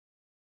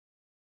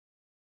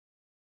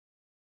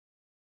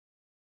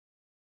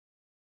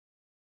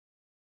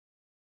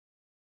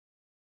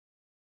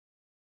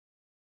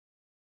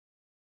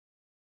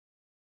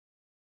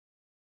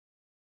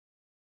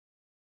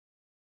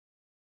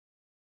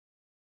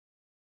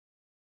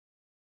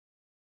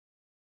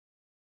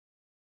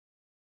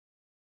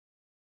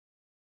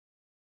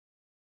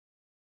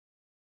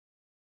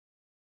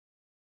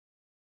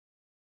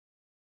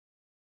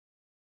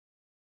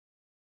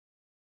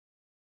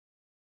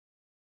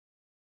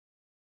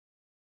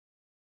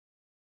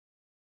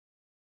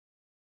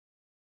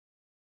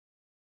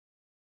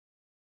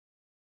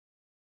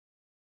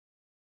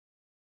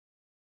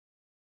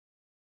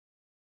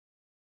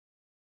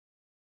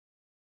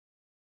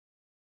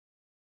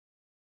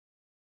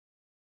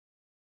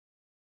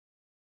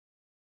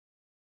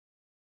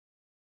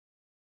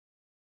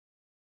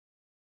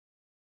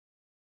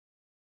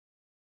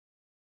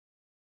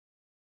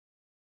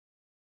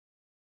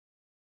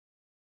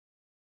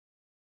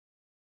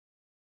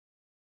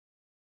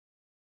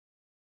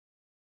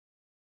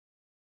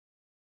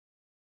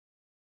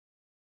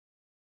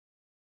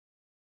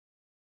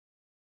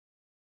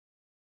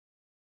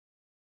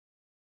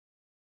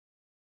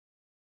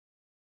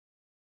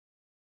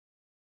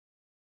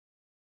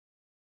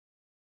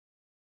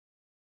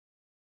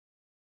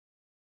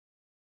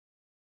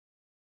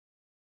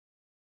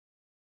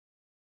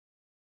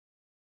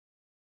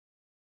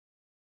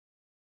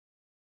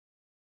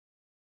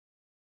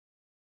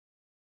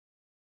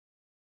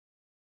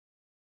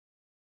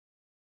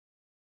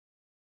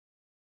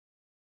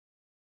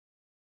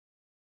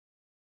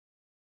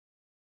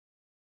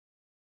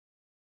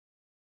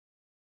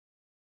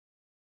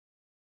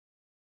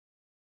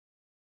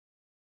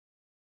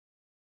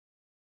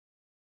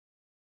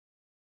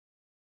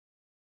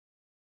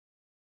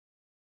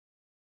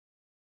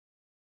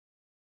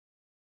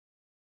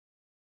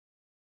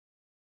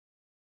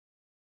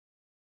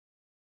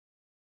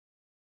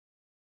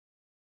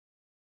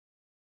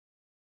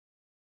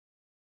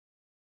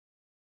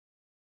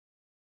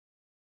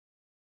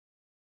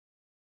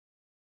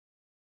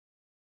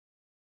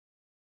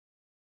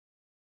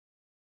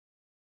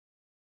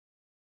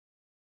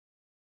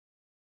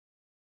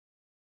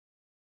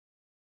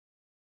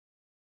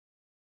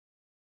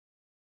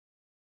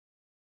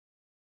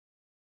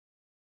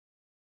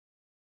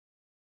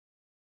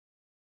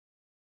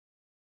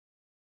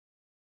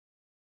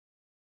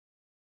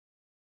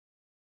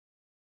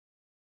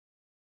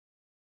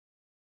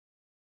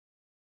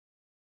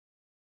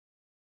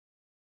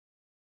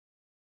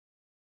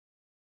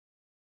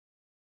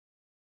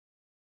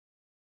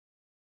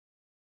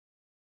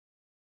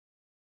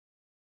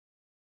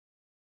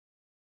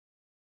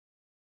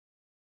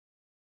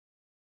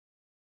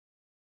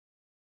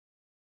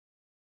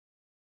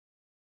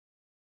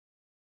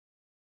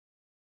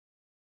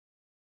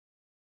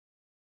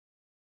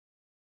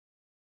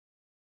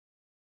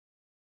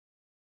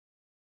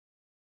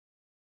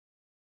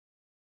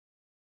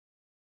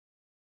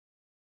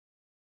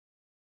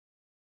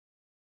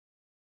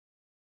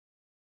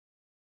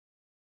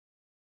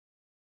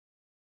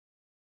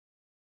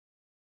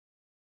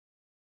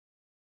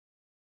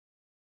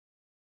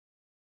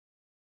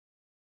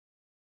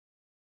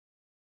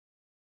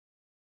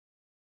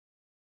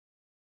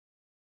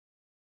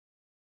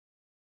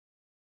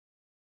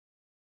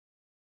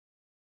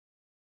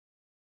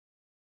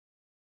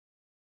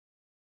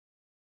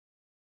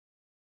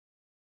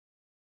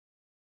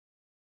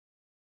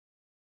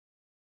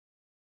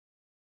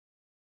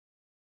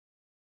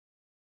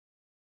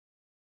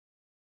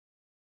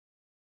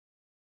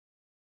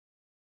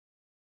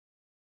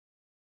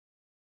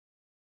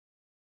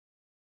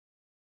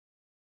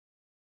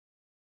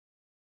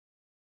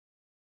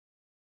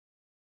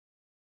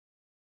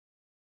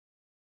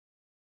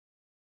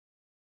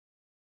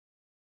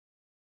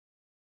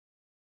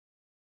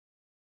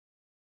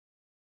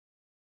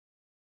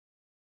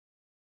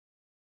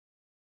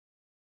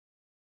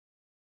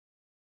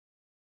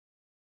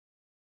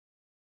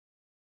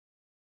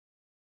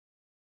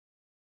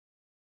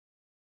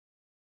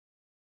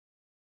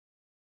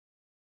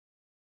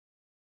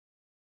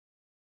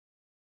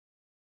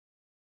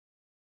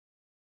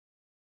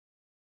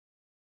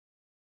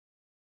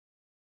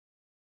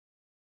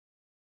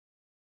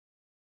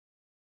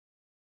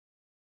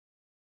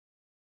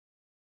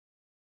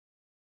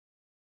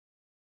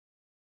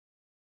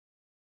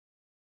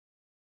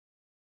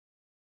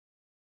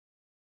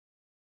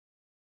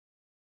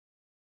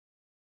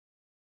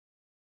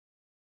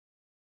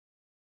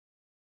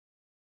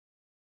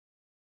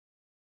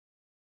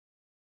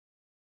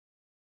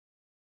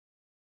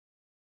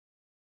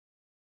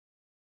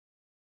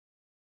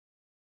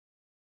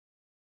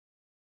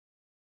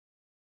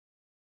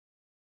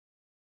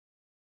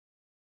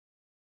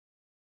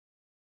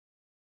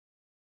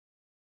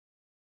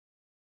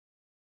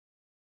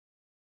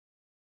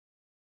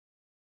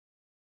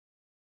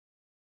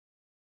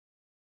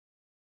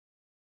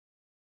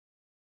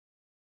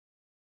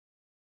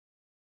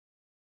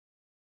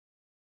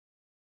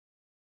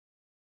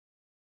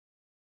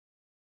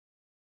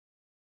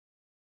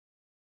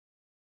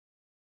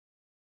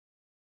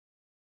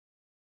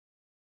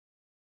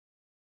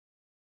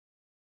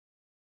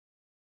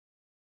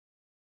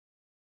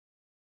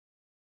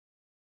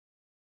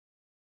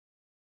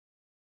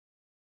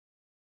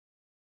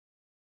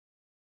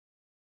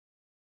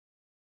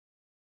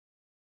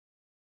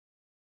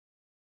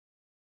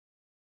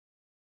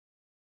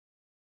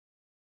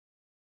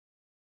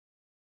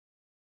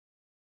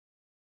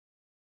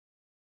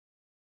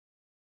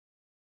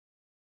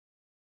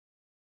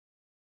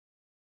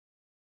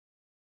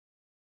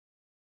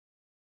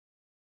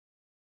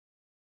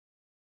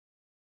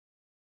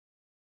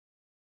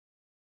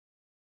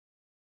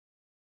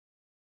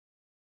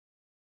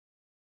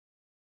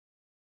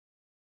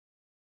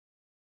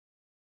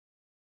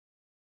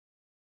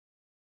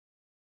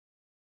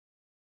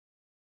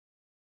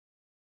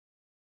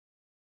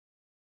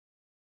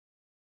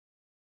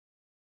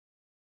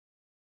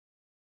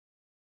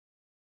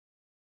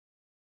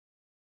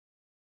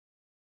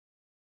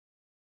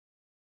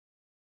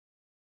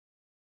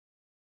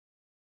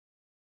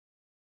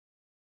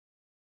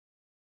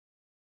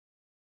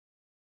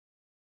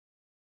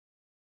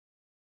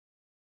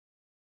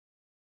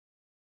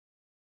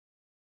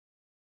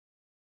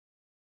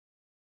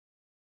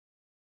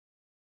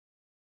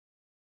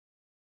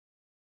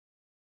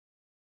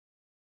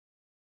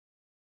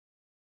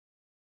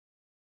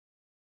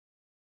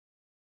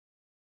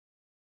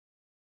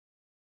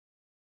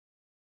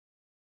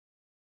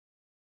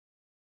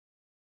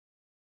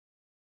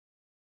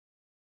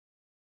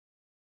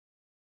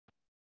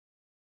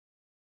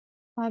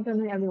Hi,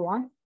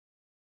 everyone.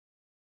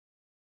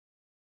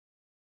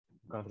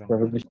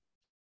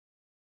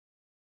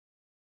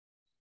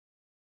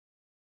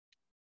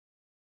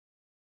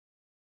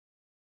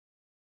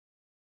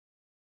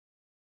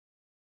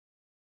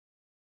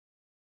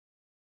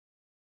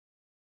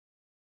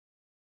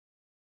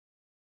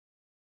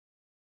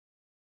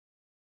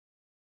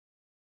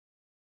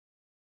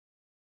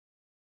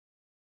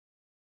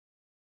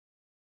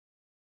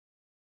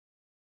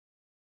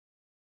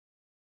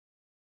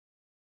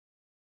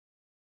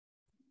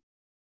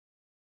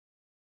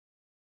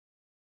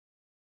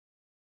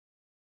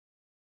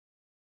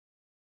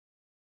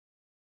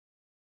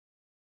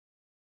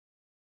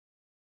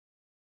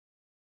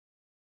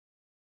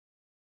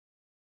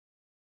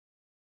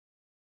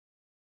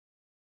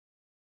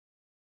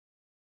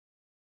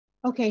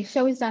 Okay,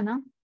 shall we start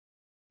now?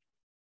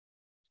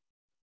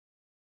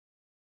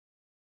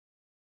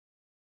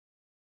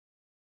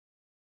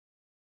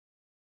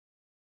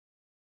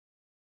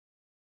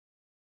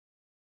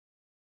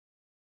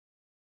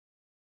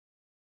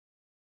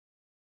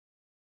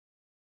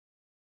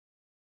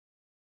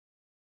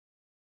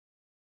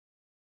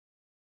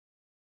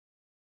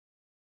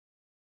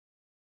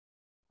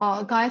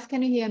 Guys,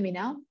 can you hear me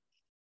now?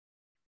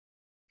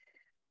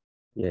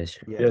 Yes.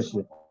 Yes.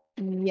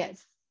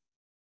 Yes.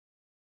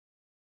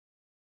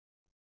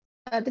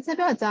 တစ်ချက်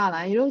ပြောကြား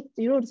လားယူ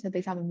တို့တစ်ချက်သိ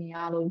ချာမမြင်ရ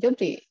လို့ရုပ်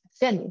တွေ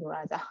ရက်နေလို့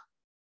လားကြား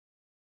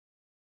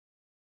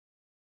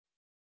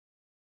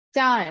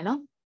ရတယ်နော်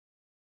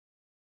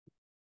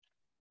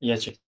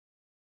Yes.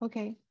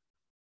 Okay.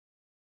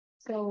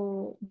 So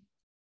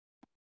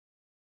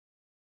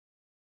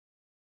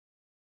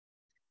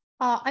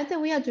I think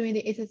we are doing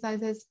the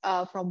exercises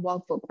from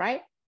workbook,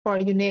 right? For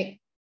unit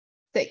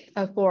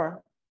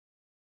 4.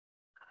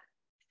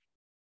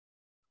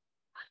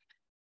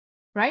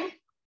 Right?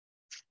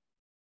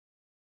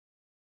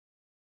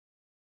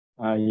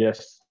 Yes.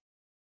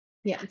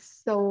 Yes.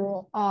 So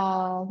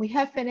we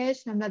have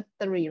finished number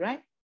 3,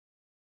 right?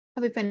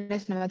 Have we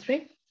finished number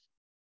 3?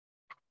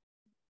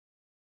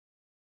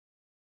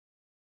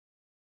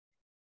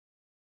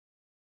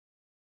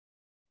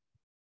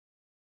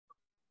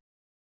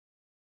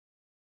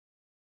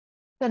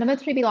 So number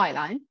 3 bị gọi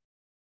lại.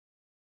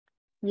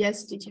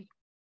 Yes, teacher.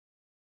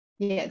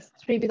 Yes,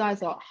 3 bị gọi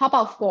rồi. How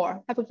about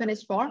 4? Have we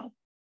finished 4?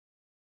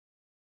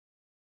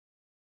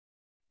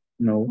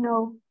 No.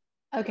 No.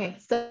 Okay,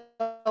 so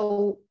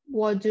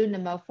we'll do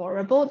number 4.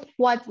 About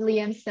what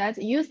Liam said,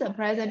 use the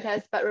present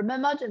tense, but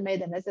remember to make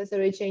the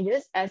necessary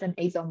changes as an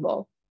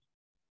example.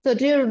 So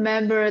do you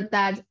remember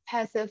that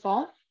passive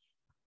form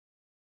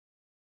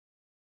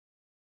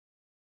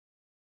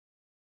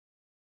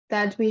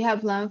that we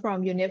have learned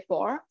from unit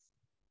 4?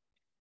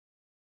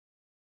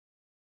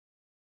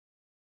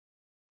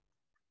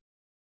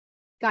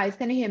 Guys,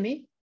 can you hear me?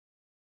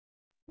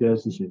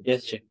 Yes.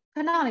 Yes. ခ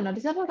ဏလေးနော်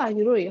ဒီချက်ဘက်က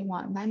ယူလို့ရဟို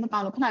line မကော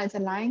င်းလို့ခဏလေးချ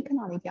က် line ခဏ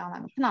လေးပြောင်းလို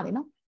က်မယ်ခဏလေး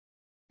နော်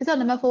ဒီချက်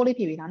number 4လေး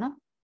ဖြည့်ပေးတာနော်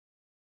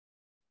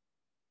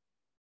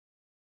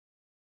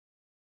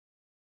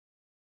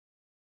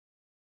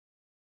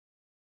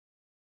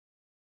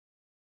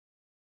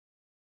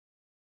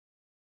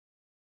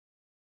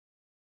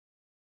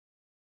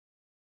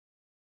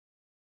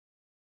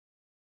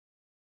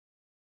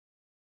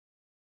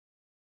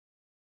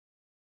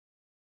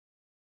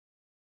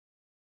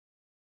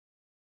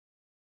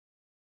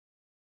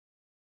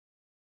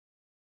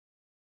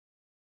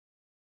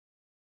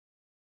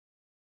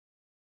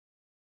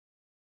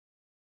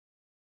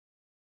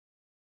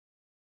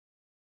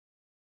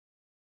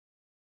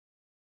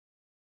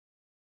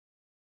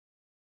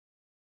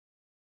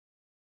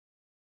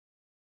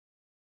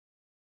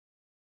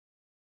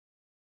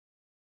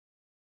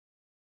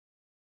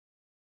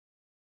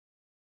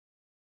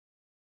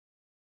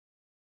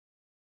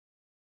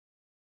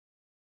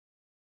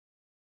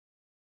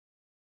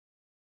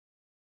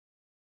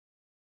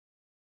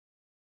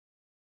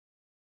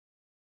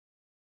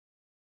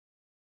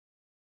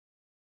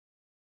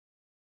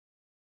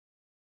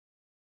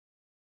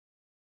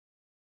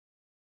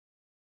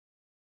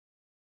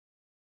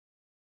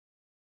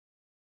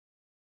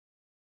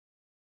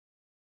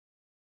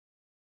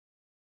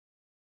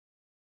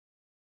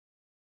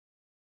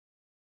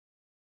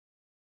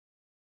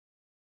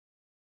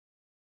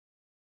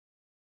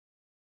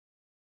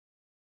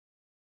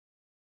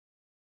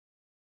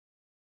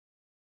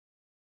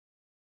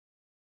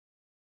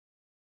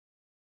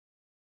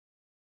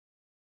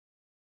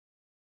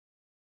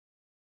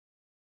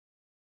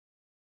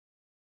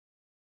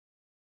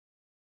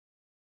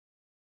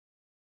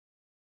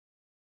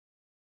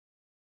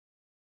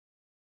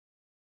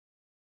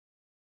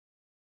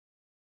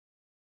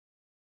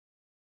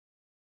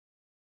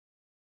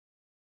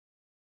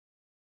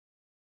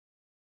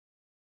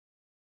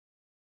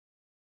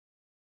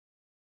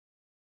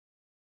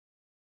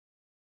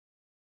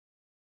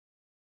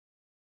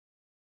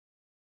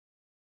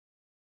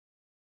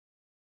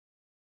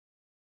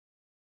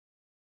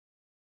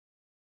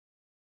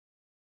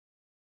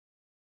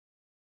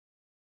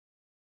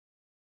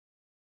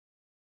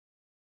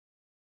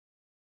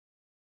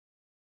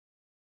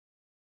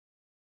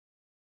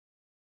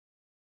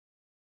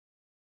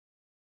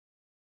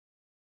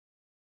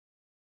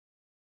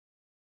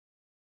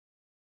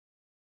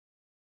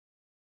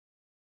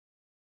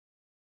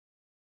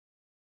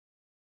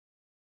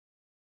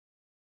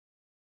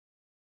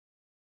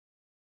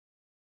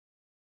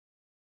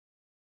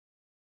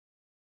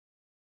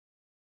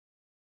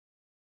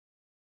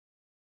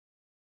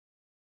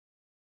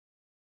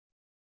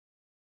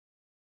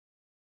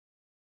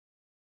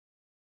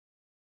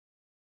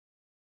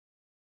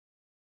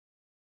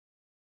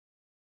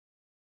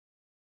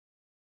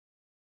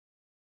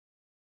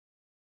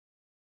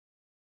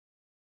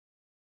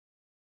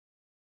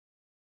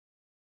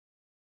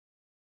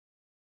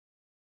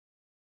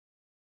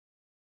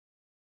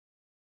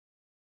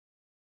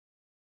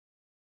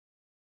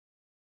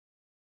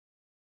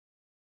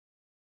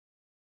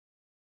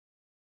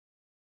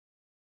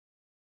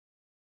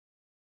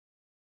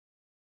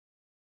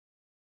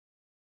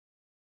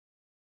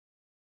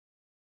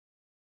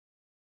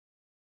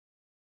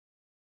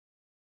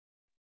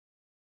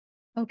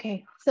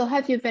Okay, so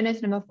have you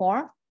finished number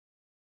 4?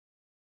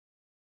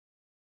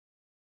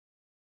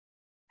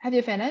 Have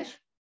you finished?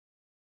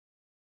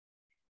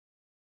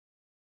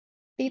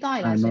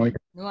 No,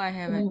 No, I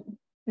haven't.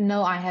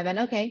 No, I haven't.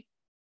 Okay.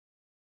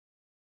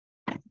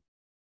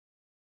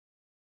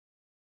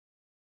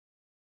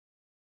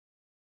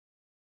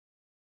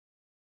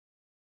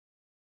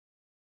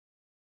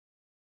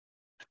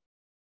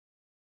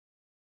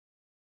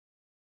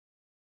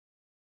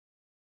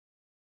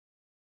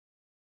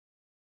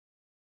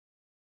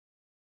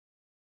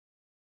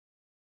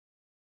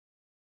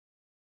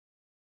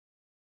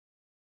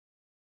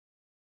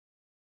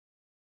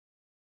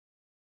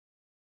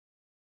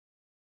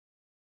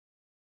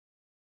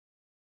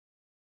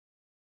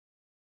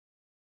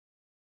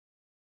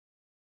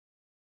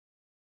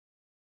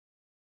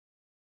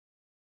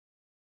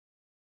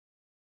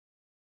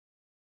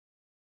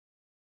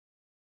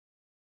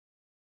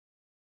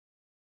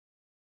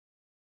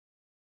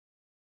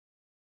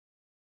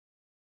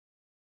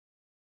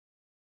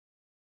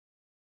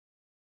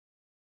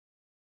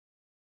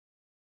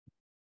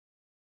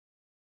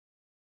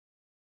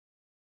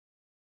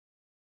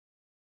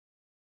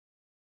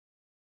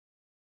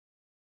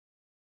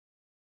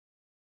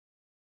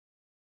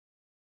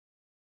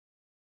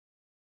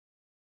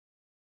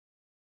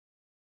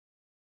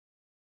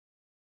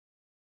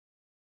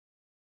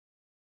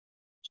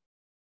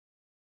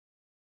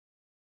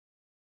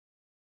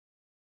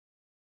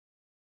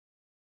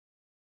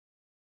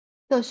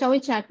 So shall we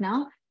check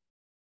now?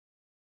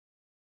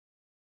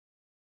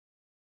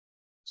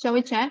 Shall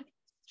we check?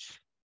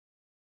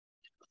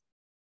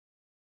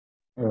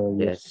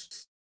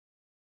 yes.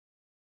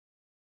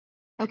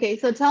 Okay,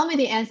 so tell me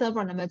the answer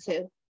for number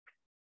 2.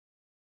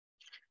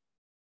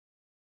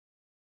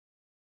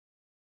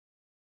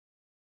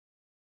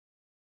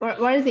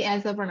 What is the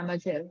answer for number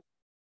 2?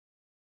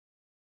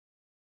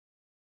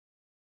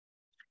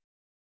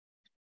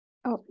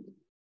 Oh,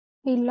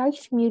 he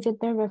likes music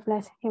that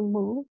reflects his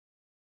mood.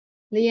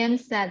 Liam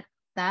said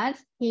that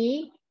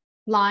he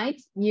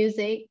likes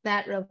music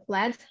that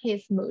reflects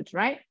his mood,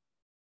 right?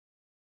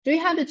 Do we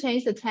have to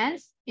change the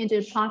tense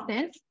into past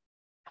tense?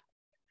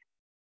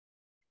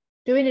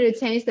 Do we need to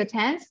change the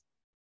tense?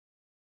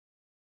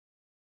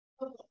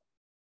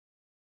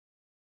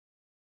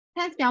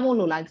 Tense ပြောင်းဖို့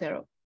လိုလားကျ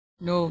တော့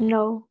No.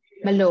 No.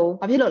 မလို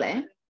ဘာဖြစ်လို့လဲ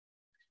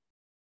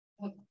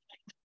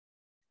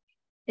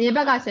အရင်ဘ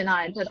က်ကရှင်းလာ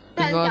တယ် tense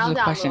Because ပြောင်း the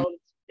ကြမ question. လို့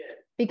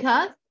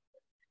because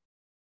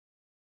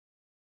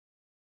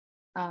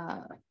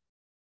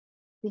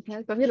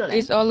because ဘာဖြစ်လို့လဲ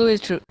It's always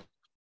true.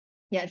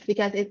 Yes,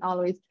 because it's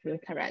always true,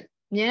 correct.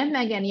 အမြဲမှ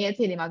န်ကန်ရဲ့အ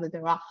ခြေအနေမှာဆိုကျွ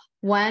န်တော်က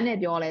one နဲ့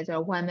ပြောလဲဆို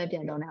တော့ one ပဲပြ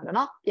န်ပြောနေတာเ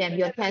นาะပြန်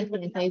ပြီးတော့ tense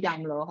နဲ့ချိန်ကြ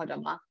မလို့ဟုတ်တ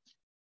ယ်မှာ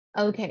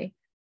Okay.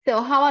 So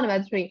how about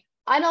number 3?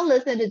 I don't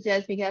listen to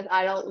jazz because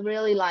I don't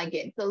really like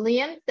it. So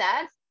Liam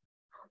says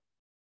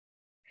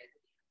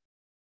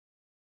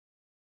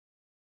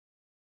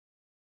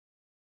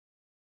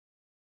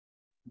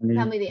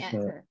tell me the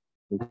answer.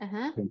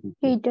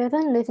 He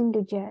doesn't listen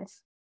to jazz.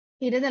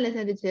 He doesn't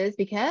listen to jazz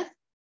because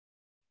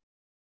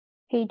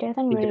He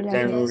doesn't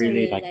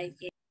really like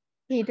it.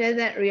 he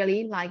doesn't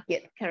really like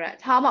it.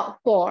 Correct. How about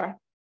 4?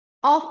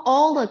 Of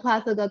all the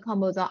classical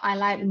composers, I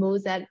like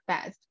Mozart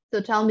best.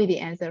 So tell me the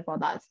answer for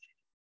that.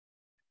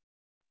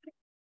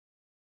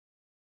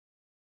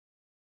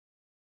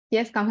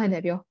 Yes, ကောင်းခံတ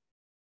ယ်ပြော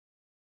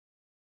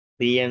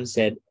Liam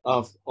said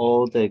of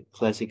all the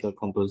classical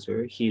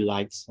composers, he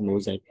likes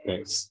Mozart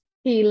best.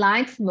 He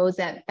likes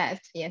Mozart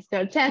best. Yes, so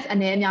chance အ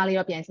နေအများလေး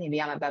တော့ပြန်ရှင်းပေး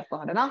ရမှာပဲ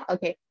ပေါ့နော်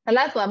Okay, the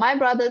last one. My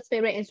brother's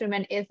favorite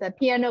instrument is the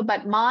piano,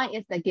 but mine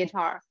is the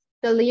guitar.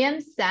 So Liam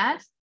said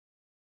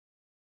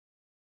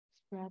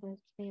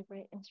brother's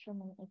favorite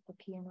instrument is the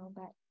piano,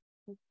 but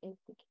his is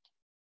the guitar.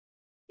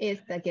 Is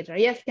the guitar.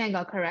 Yes, can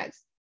go correct.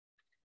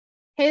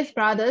 His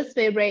brother's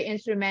favorite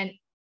instrument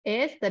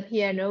is the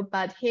piano,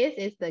 but his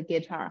is the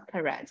guitar.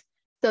 Correct.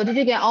 So did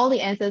you get all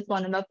the answers for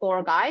number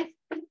 4, guys?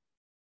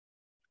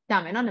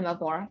 Damn it, not number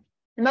 4.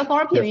 Number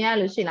 4 ဖြေရ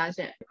လို့ရှိလား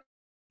ရှင်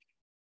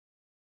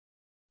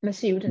မ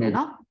ရှိဘူးတဲ့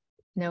နော်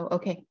No,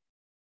 okay.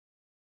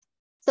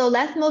 So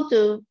let's move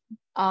to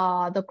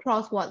the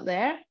crossword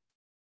there.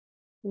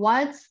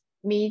 What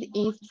means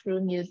is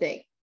true music?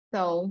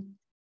 So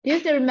do you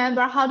still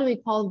remember how do we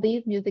call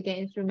these musical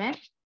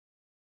instruments?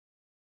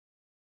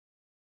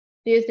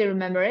 Do you still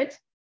remember it?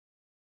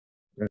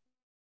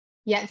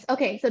 Yes.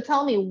 Okay. So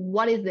tell me,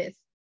 what is this?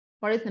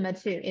 What is number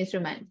 2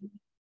 instrument?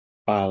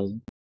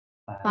 Violin.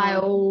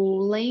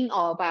 Violin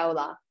or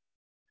viola?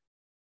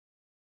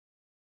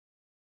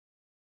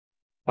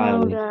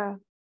 Violin.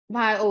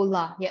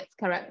 Viola. Yes,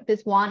 correct.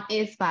 This one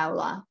is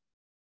viola.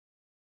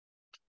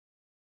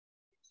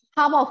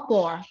 How about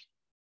 4?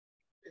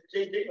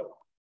 Cello.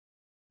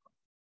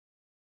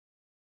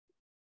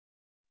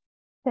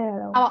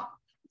 How about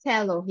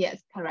cello?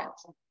 Yes, correct.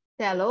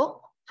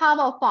 Cello. How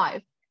about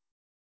 5?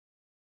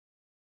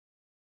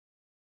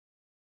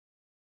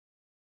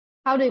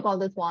 How do you call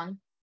this one?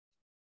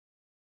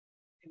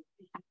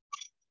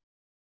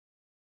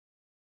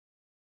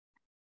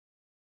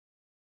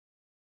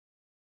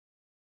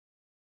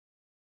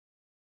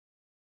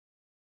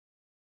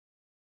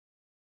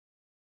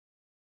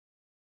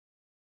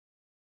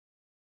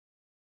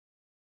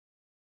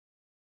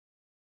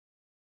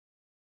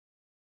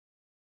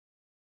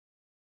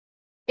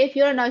 If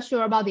you're not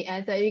sure about the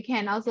answer, you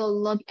can also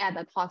look at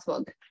the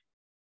textbook.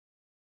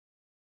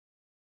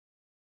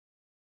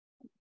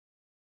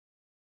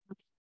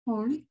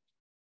 Horn.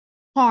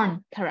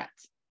 Horn,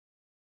 correct.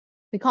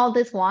 We call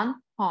this one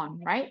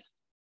horn, right?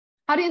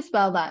 How do you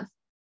spell that?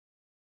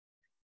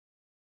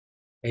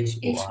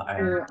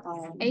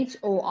 HORN.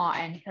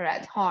 H-O-R-N,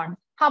 correct, horn.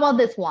 How about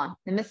this one,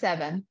 number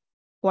 7?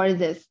 What is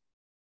this?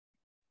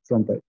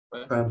 Trumpet.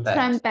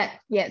 Trumpet,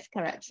 yes,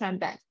 correct,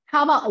 trumpet.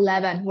 How about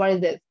 11? What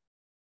is this?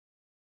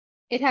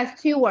 It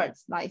has 2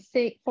 words, like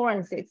 4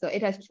 and 6, so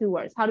it has 2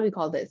 words. How do we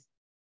call this?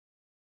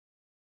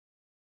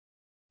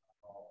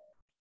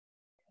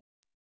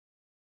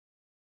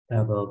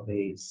 Double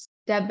bass.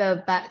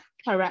 Double bass,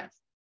 correct.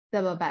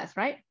 Double bass,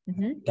 right?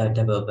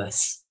 Double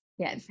bass.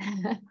 Yes.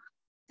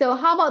 So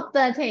how about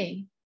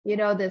 13? You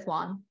know this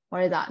one.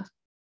 What is that?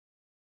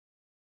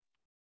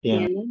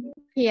 Yeah.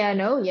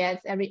 Piano,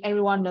 yes,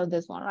 everyone knows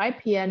this one, right?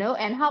 Piano.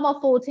 And how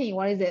about 14?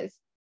 What is this?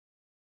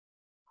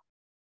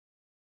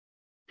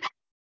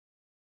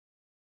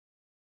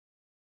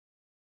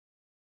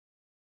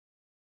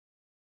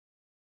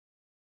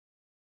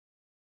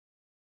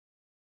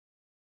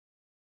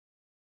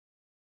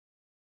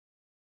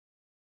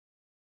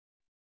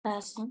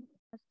 Person.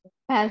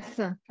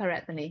 Person,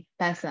 correctly,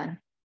 person.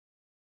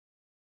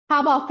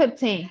 How about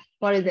 15?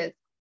 What is it?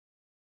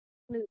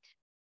 Flute.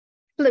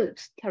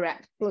 Flute,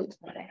 correct, flute.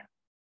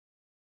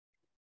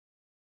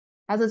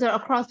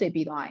 Across the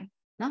beat line.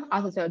 No,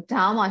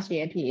 down my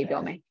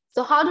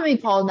So how do we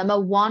call number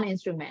 1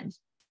 instrument?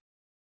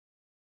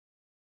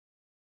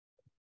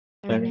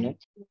 Clarinet.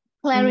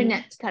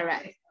 Clarinet,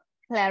 correct.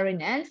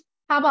 Clarinet.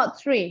 How about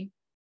 3?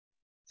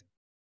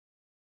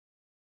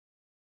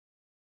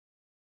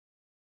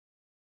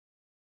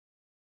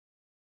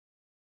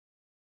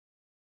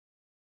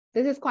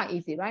 This is quite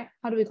easy, right?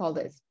 How do we call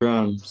this?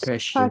 Drums.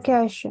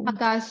 Percussion.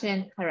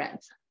 Percussion,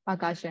 correct.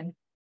 Percussion.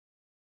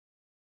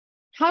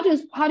 How do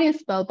you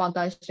spell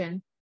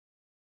percussion?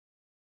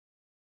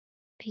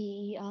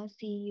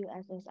 Percussion.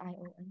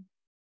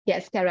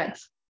 Yes,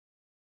 correct.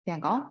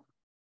 How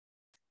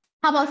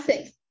about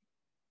 6?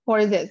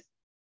 What is this?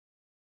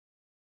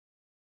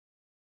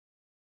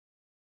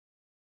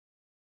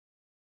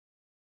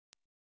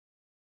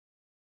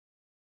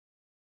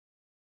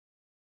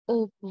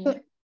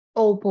 Oboe.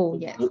 Oboe,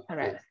 yes,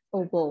 correct.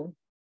 Oboe.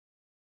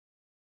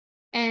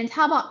 And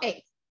how about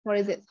 8? What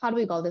is it? How do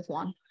we call this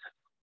one?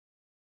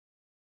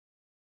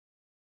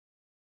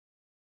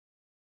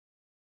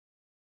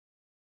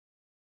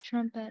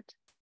 Trumpet.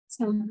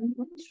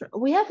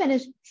 We have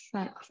finished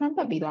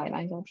trumpet beat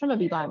line. Trumpet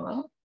beat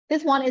line.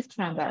 This one is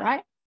trumpet,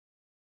 right?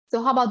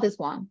 So how about this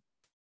one?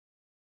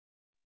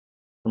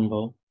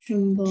 Trombone.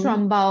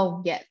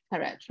 Trombone, yes,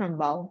 correct.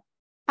 Trombone.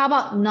 How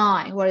about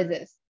 9? What is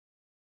this?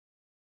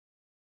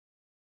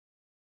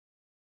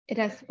 It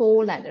has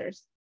 4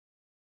 letters.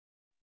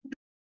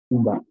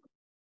 Tuba.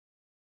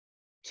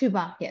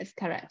 Tuba, yes,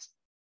 correct.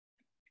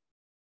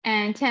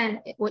 And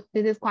 10,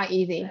 this is quite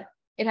easy.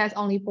 It has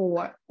only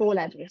 4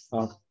 letters.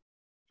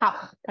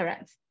 Harp,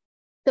 correct.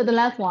 So the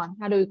last one,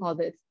 how do we call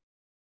this?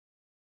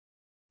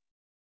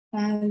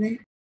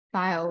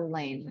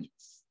 Violin.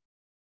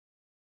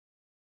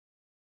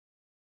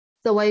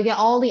 So when you get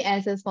all the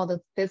answers for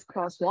this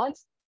crossword,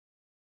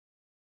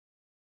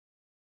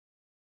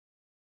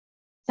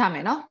 下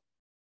面呢?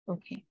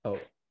 Okay. Oh.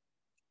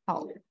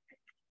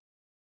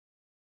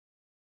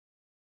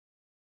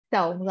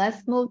 So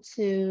let's move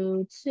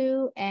to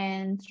 2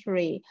 and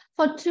 3.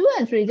 For 2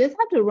 and 3, just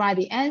have to write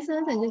the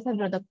answers and just have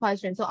to write the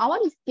question. So I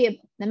want to skip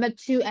number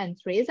 2 and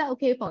 3. Is that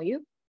okay for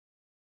you?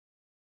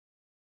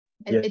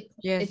 Yes.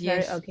 It's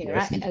very okay,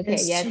 Yes. right? Okay,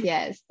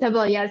 yes.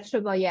 Double yes,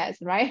 triple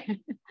yes, right?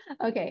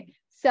 Okay,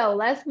 so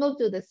let's move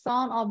to the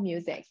Sound of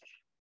Music.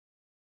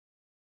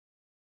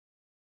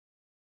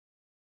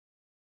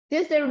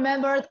 Just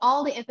remember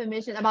all the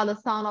information about the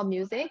Sound of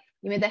Music.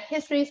 You mean the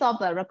histories of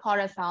the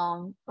recorded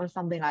sound or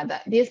something like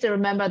that. Just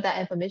remember that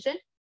information.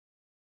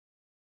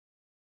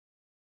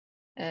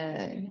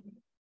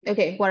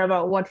 Okay,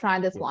 whatever, we'll try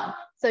this one.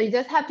 So you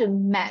just have to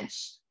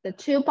match the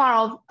 2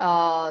 part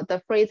of the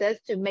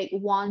phrases to make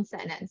 1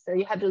 sentence. So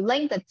you have to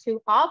link the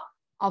 2 half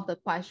of the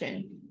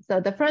question. So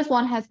the first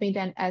one has been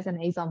done as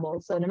an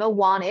example. So number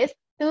 1 is,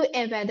 who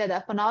invented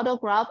the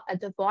phonograph as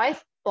a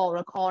device for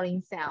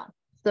recording sound?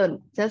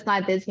 So just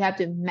like this, you have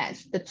to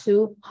match the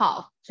 2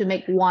 half to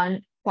make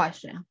 1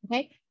 question,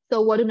 okay?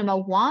 So we'll do number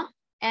 1,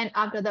 and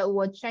after that,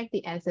 we'll check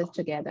the answers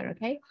together,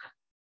 okay?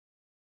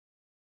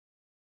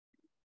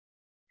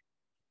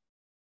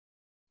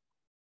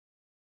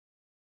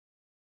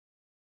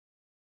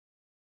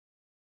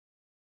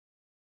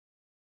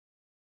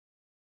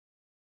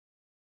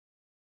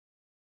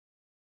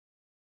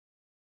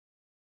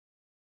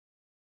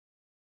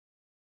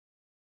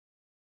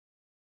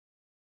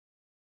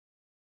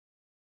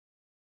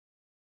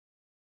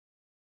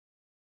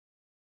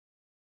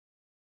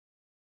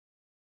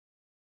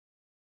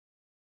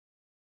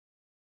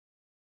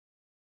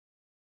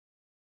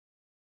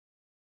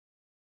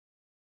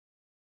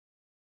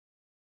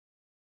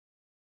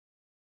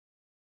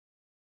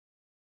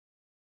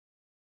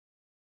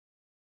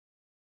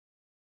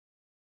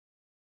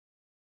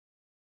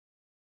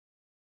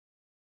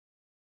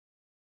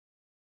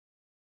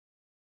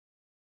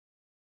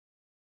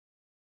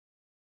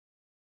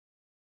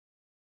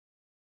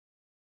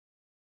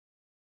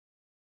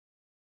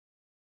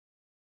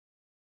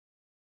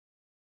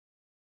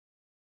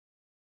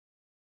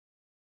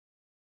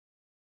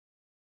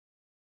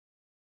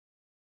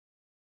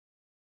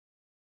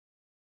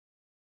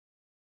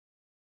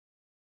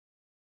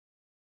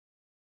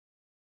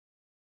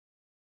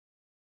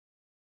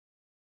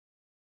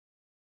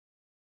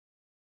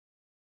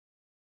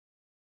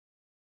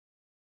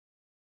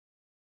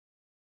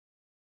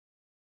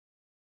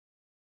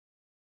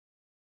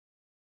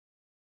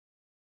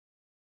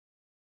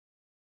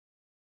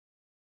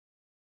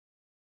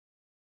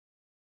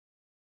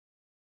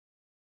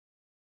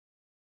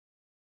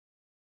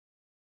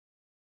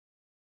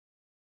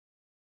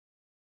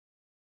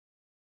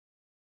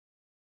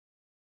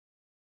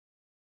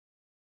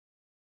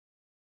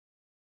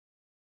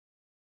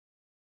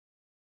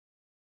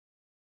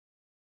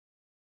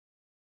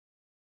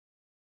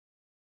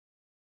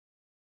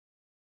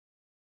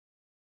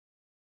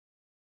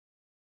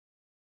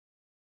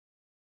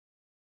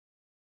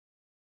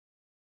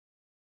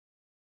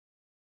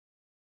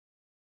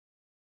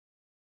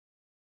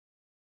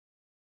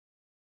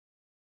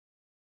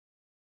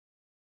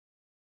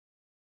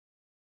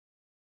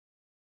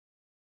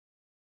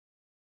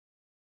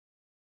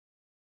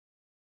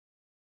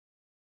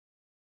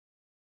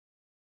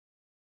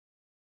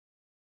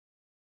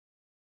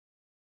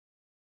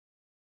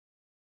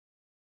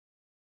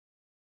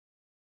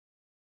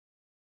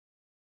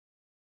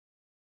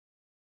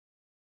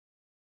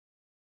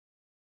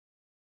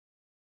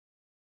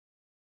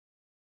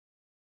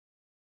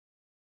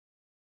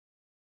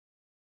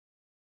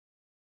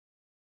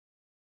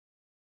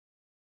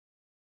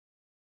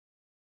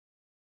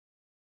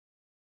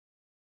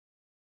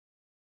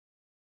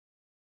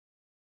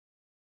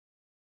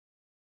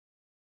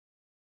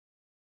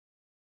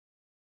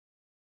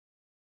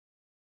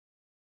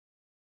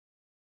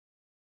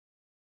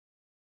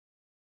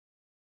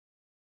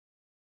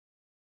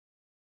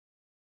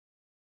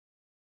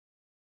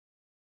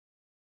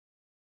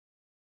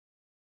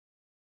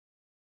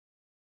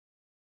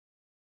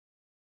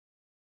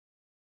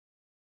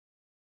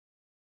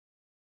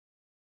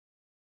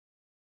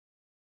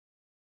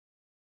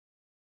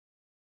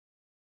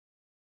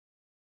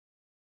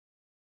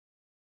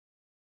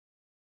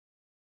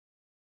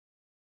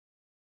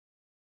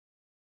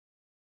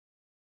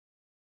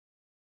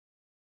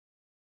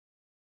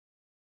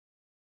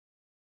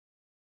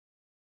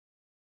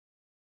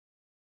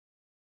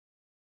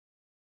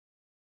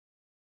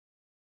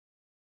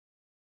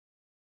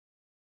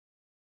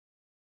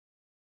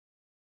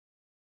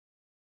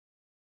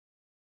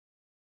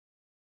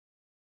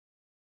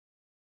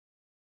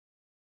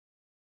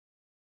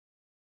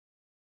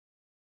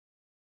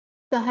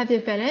 So have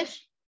you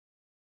finished?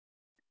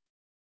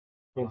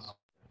 Yes.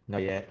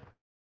 Not yet.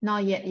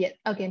 Not yet.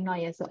 Okay,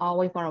 not yet. So I'll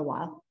wait for a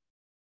while.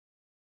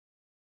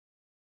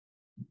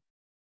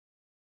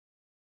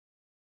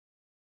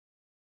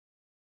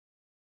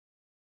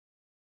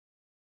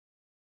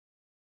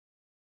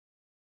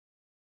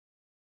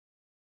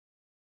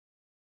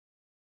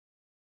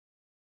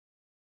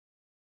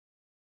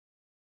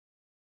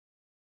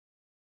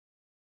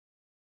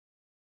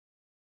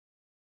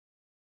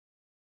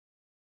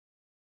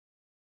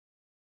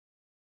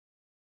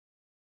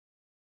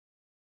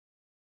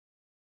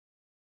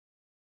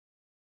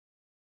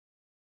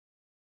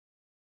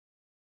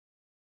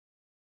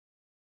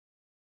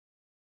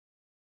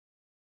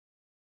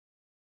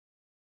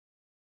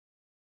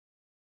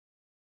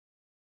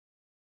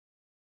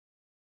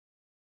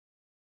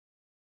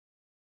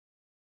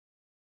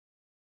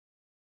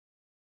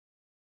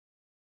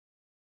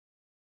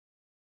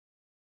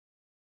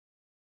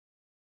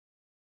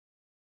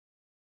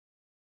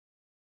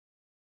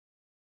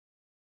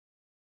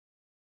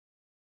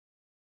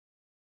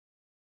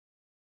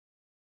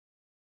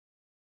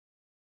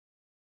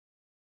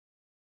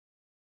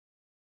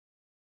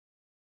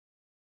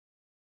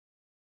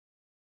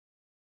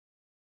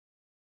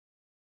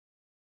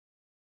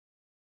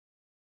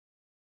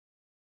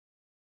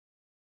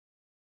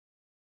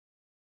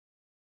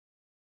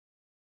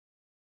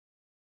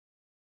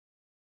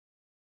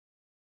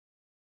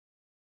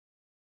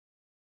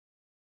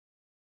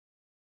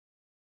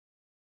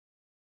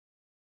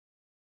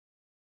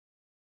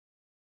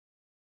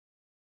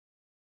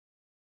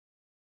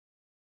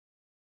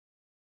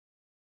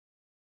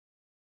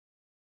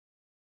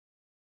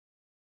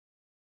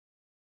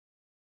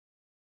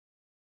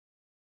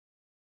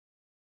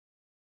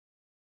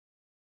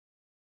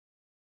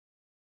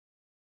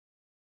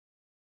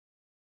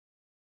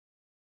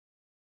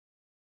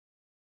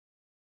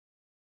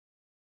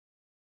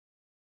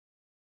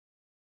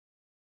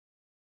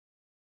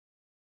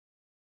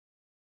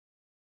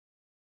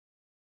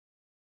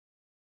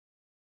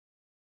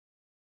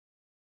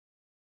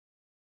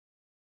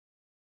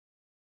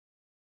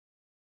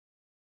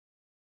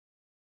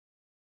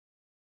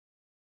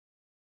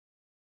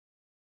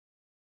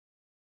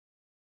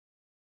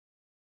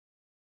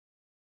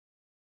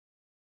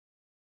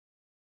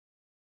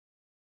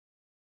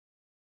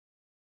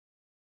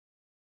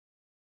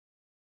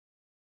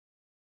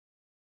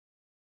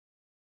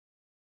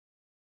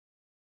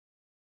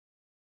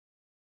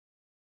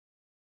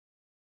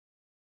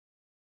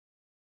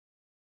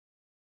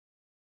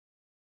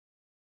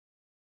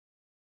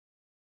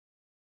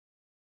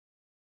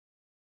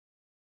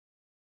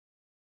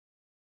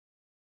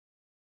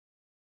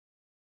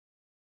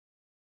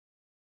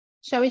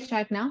 Shall we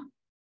check now?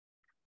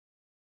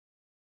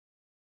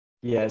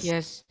 Yes.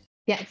 Yes.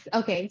 Yes.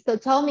 Okay. So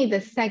tell me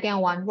the second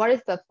one. What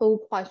is the full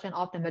question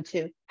of number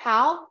 2?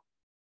 How?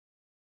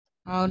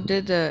 How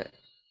did the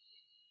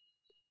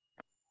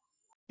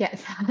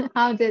Yes.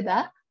 How did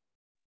the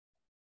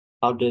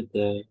How did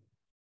the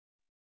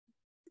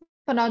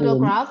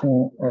phonautograph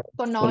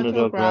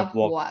phonograph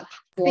walk?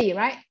 work? C,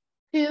 right?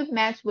 2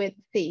 match with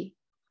C,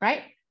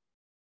 right?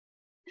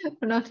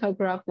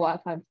 Phonautograph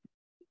work.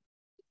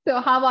 So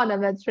how about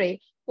number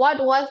 3?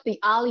 What was the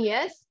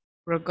earliest?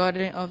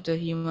 recording of the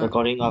human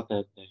Recording of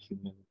the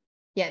human.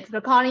 Yes,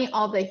 recording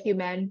of the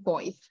human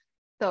voice.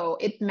 So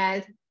it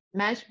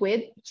match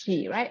with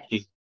G, right?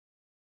 G.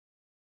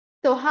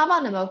 So how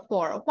about number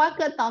 4? What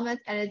got Thomas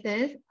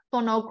Edison's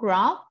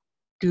phonograph?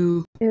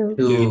 to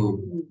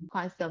Two.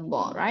 Constant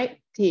right?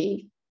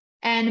 T.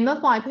 And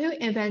number 5, who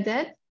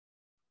invented?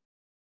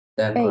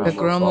 The the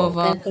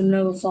gramophone.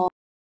 gramophone.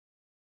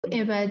 Who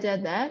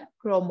invented the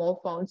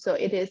gramophone? So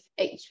it is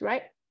H,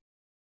 right?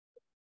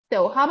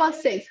 So how about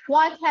 6?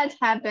 What had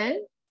happened?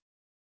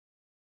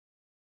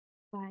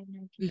 By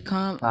 19.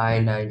 Become By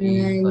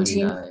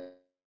 1929.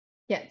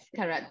 Yes,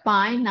 correct.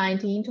 By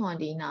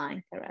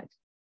 1929, correct.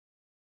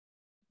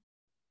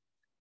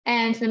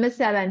 And number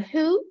 7,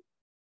 who?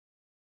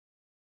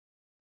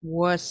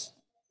 was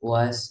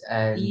Was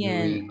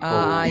Enrico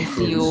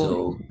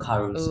Caruso.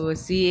 Caruso.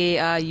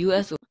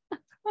 Caruso.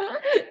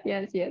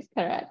 Yes,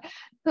 correct.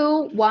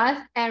 Who was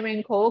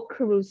Enrico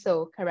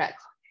Caruso?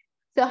 Correct.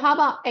 So how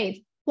about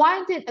 8?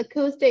 Why did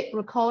acoustic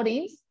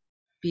recordings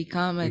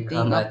Become a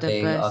Become thing a of the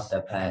thing of past.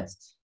 the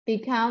past.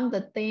 become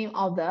the theme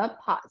of the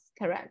past?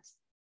 Correct.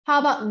 How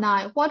about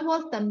 9? What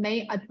was the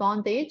main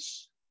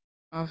advantage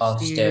Of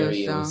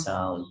stereo sound.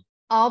 sound.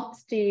 of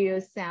stereo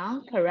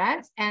sound?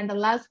 Correct. And the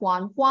last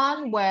one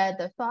were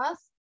the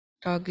first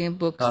Talking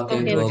books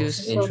Talking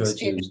books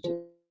introduced. introduced.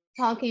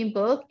 talking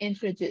book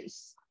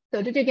introduced.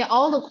 So did you get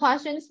all the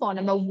questions for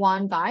number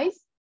 1, guys?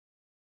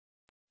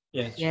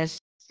 Yes. Yes.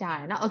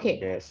 Okay,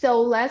 Yes.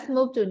 so let's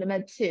move to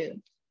number 2.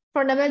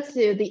 For number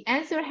 2, the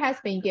answer has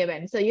been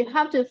given. So you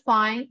have to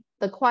find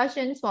the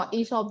questions for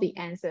each of the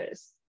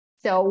answers.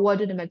 So we'll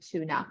do number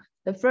 2 now.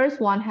 The first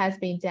one has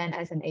been done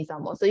as an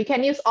example. So you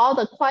can use all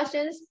the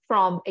questions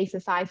from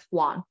exercise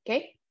 1,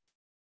 okay?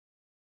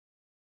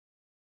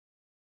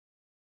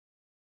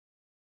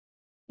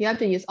 You have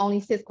to use only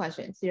 6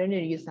 questions. You don't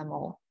need to use them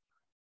all.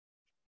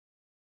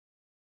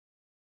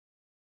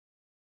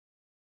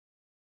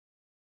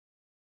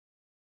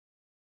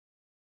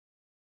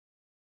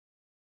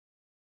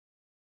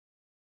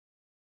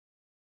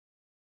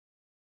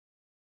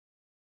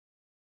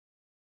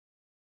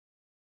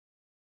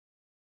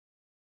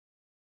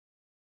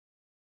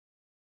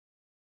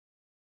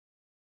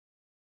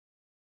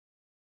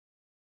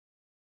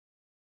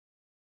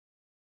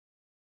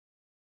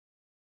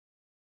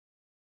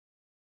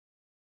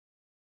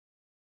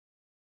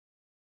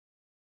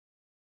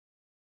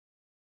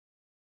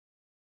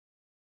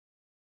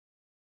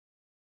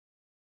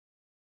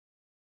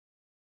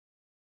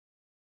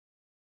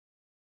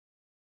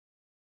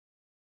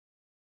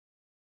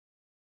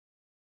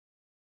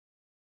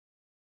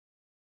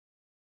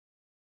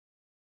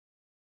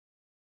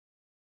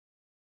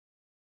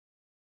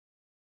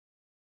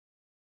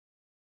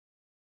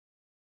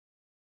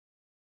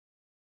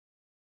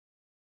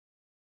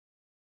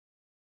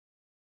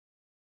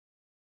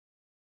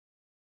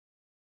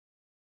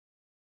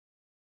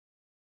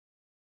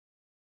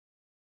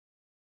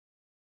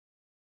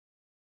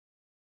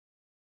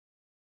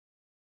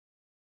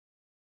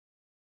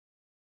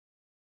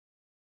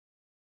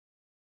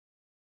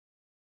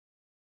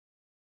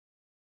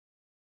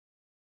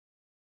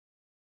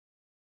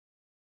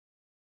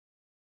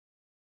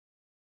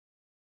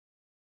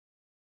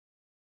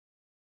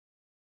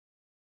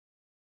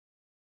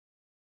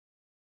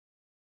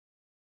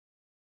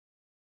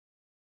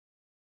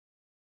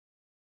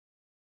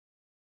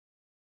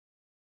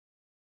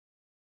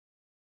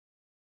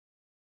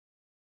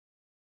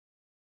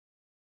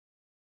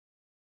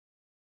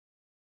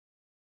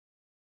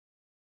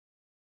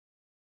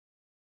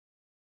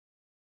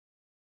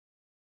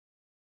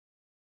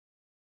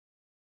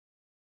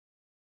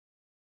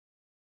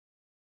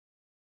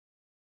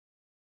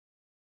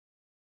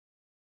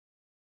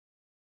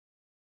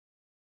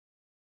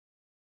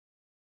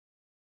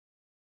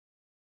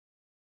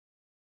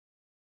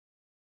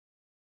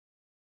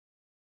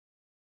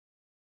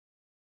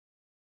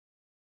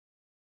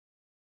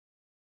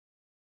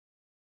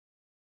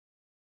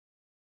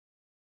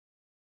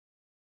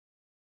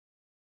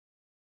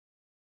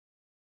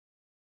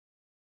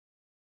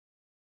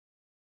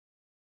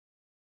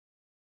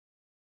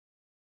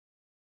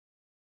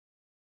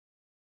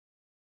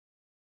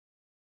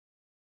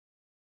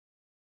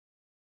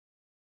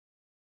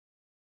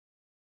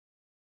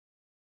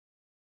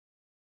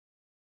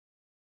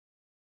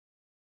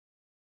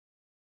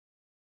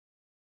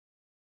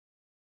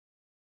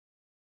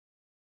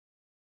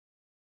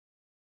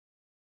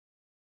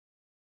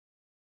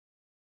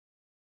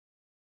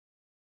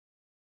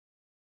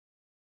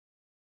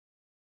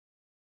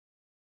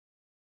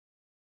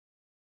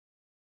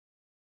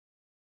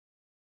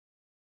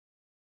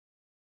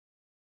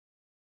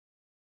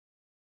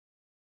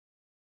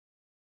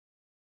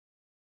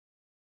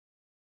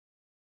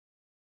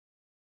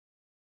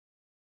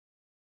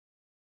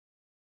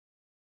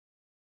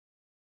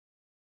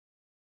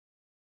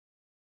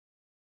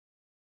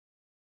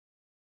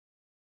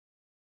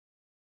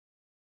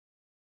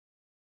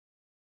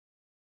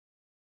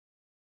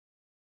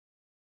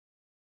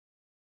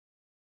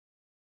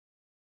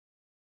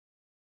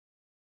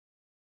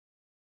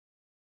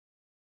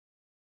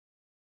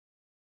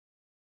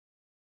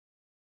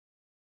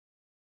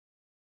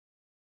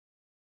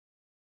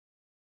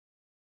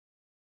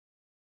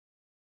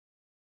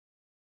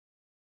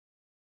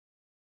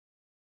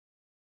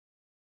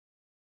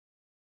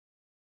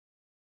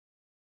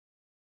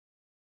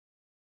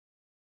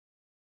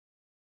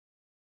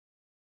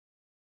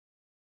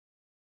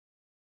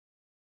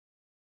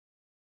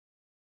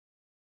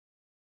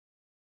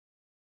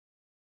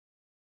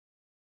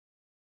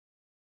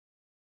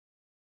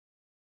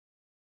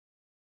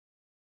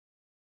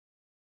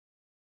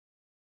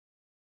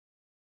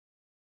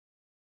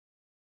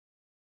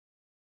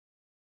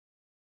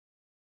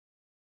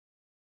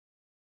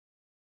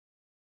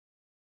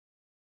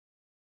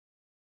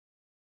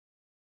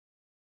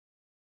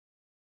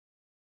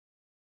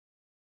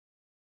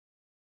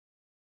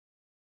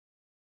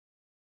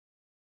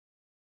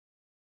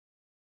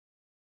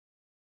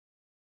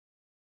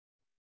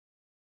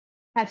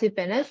 Have you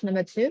finished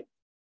number 2?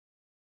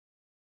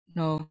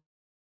 No.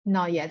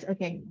 Not yet.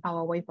 Okay, I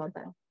will wait for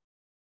that.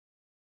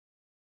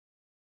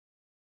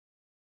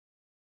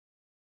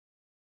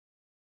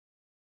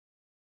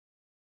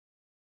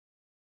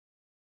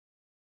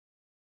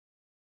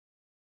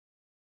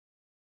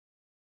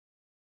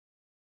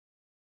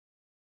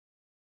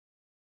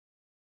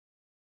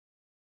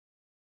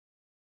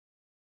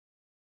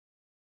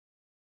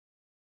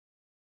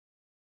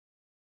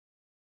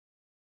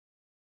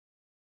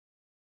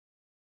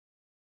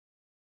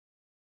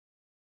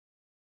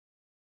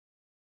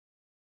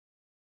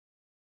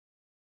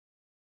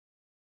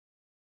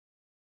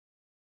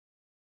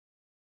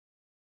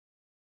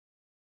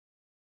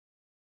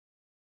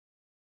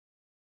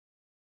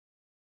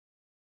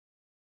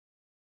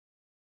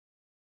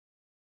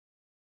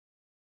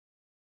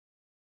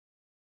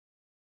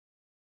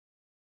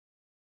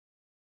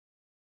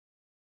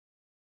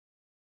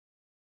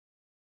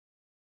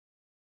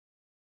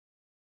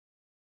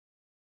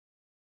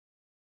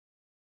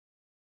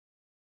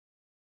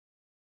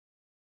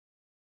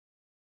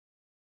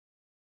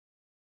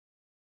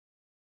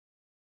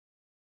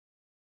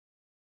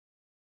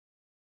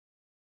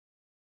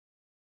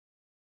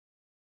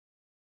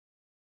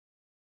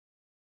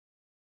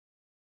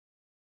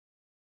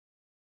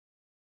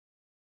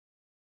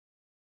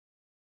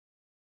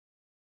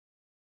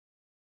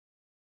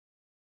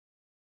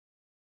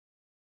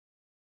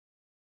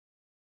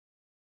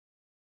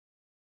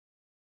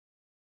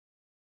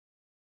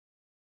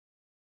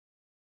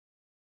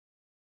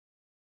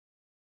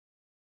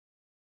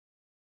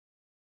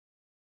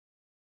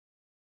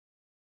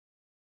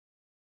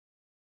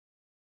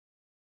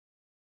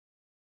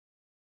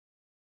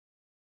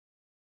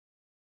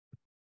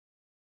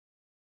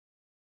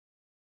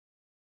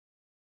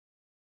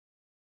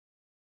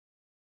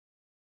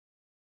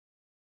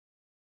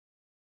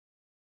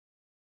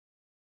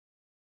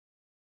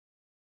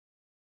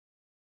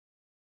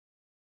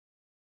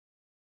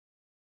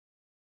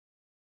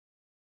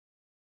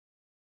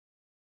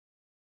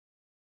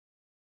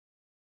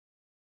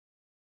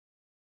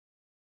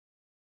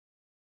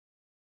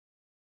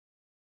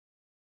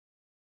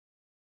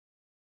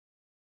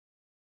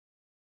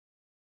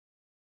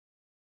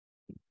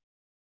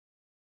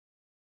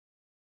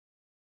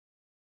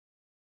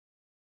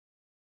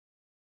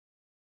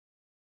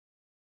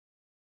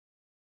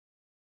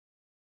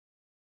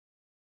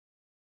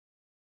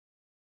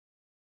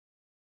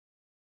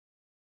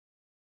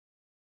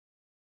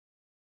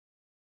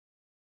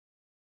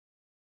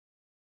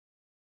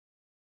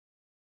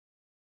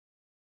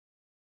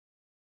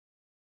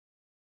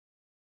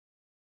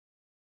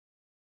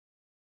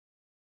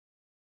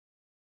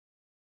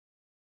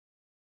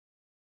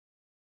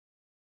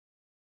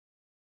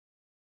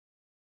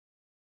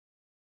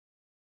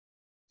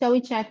 Shall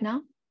we check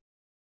now?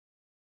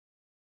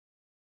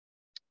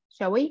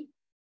 Shall we?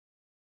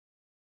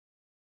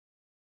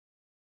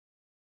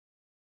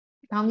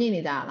 Không nhìn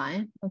thì đã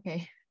lại.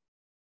 Okay.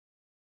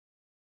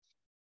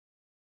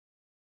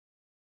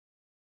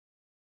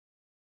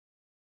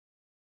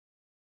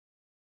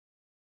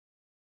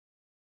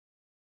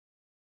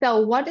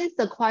 So what is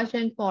the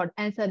question for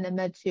answer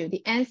number 2?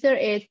 The answer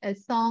is a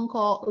song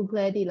called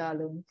Ukulele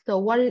Lalum. So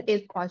what is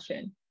its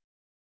question?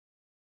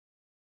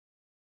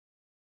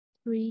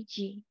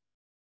 3G.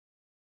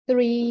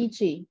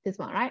 3G, this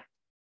one, right?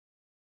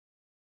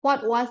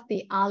 What was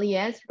the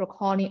earliest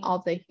recording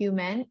of the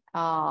human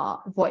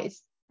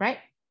voice, right?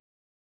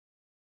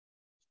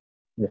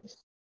 Yes.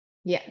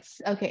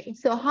 Yes, okay.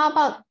 So how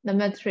about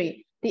number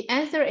 3? The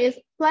answer is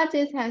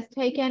flathead has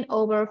taken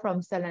over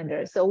from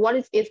cylinder. So what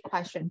is its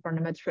question for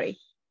number 3?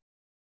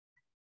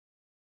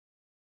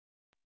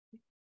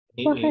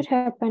 What had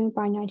happened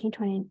by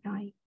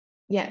 1929?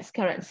 Yes,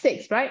 correct.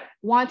 6, right?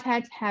 What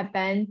had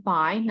happened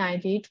by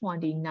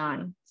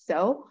 1929?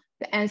 So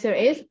the answer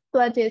is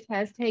flathead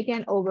has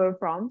taken over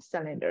from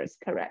cylinders,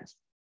 correct.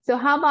 So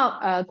how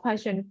about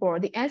question 4?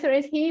 The answer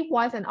is he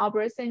was an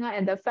opera singer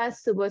and the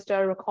first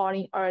superstar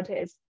recording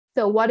artist.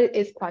 So what is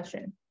its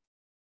question?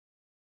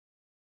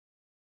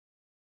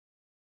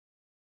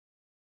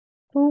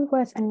 Who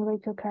was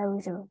Enrico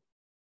Caruso?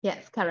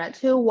 Yes, correct.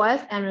 Who was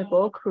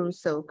Enrico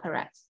Caruso,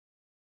 correct.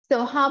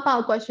 So how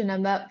about question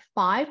number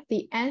 5?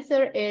 The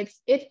answer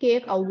is it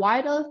gave a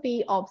wider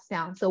field of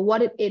sound. So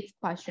what is its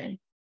question?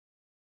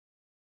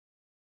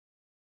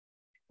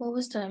 What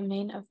was the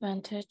main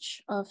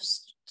advantage of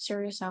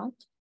stereo sound?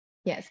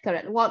 Yes,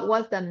 correct. What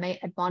was the main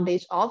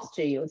advantage of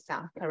stereo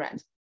sound?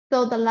 Correct.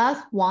 So the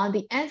last one,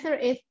 the answer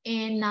is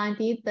in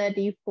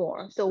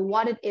 1934. So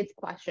what is its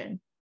question?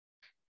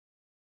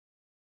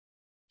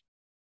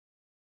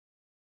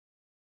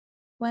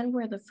 When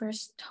were the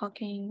first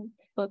talking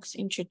books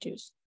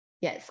introduced?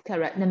 Yes,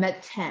 correct. Number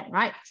 10,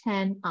 right?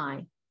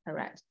 10I,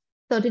 correct.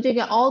 So did you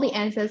get all the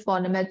answers for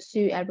number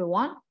 2,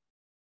 everyone?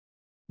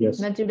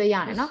 Yes. Number 2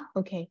 no?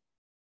 Okay.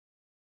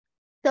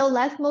 So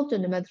let's move to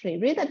number 3.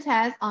 Read the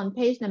test on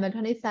page number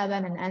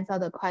 27 and answer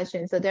the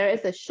question. So there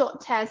is a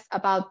short test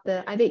about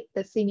the, I think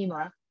the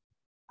cinema,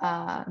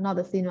 not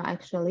the cinema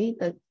actually,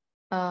 the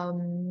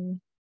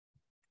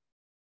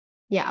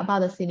Yeah, about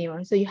the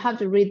cinema. So you have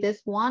to read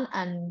this one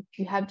and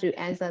you have to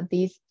answer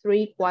these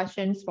 3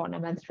 questions for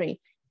number 3.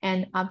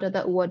 And after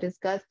that, we'll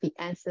discuss the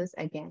answers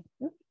again.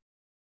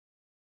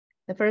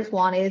 The first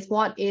one is,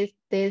 what is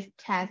this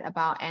test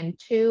about? And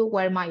 2,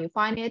 where might you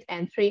find it?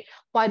 And 3,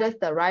 why does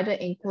the writer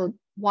include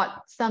what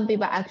some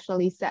people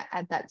actually said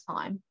at that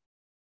time?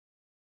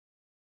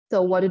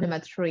 So we'll do number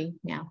 3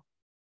 now.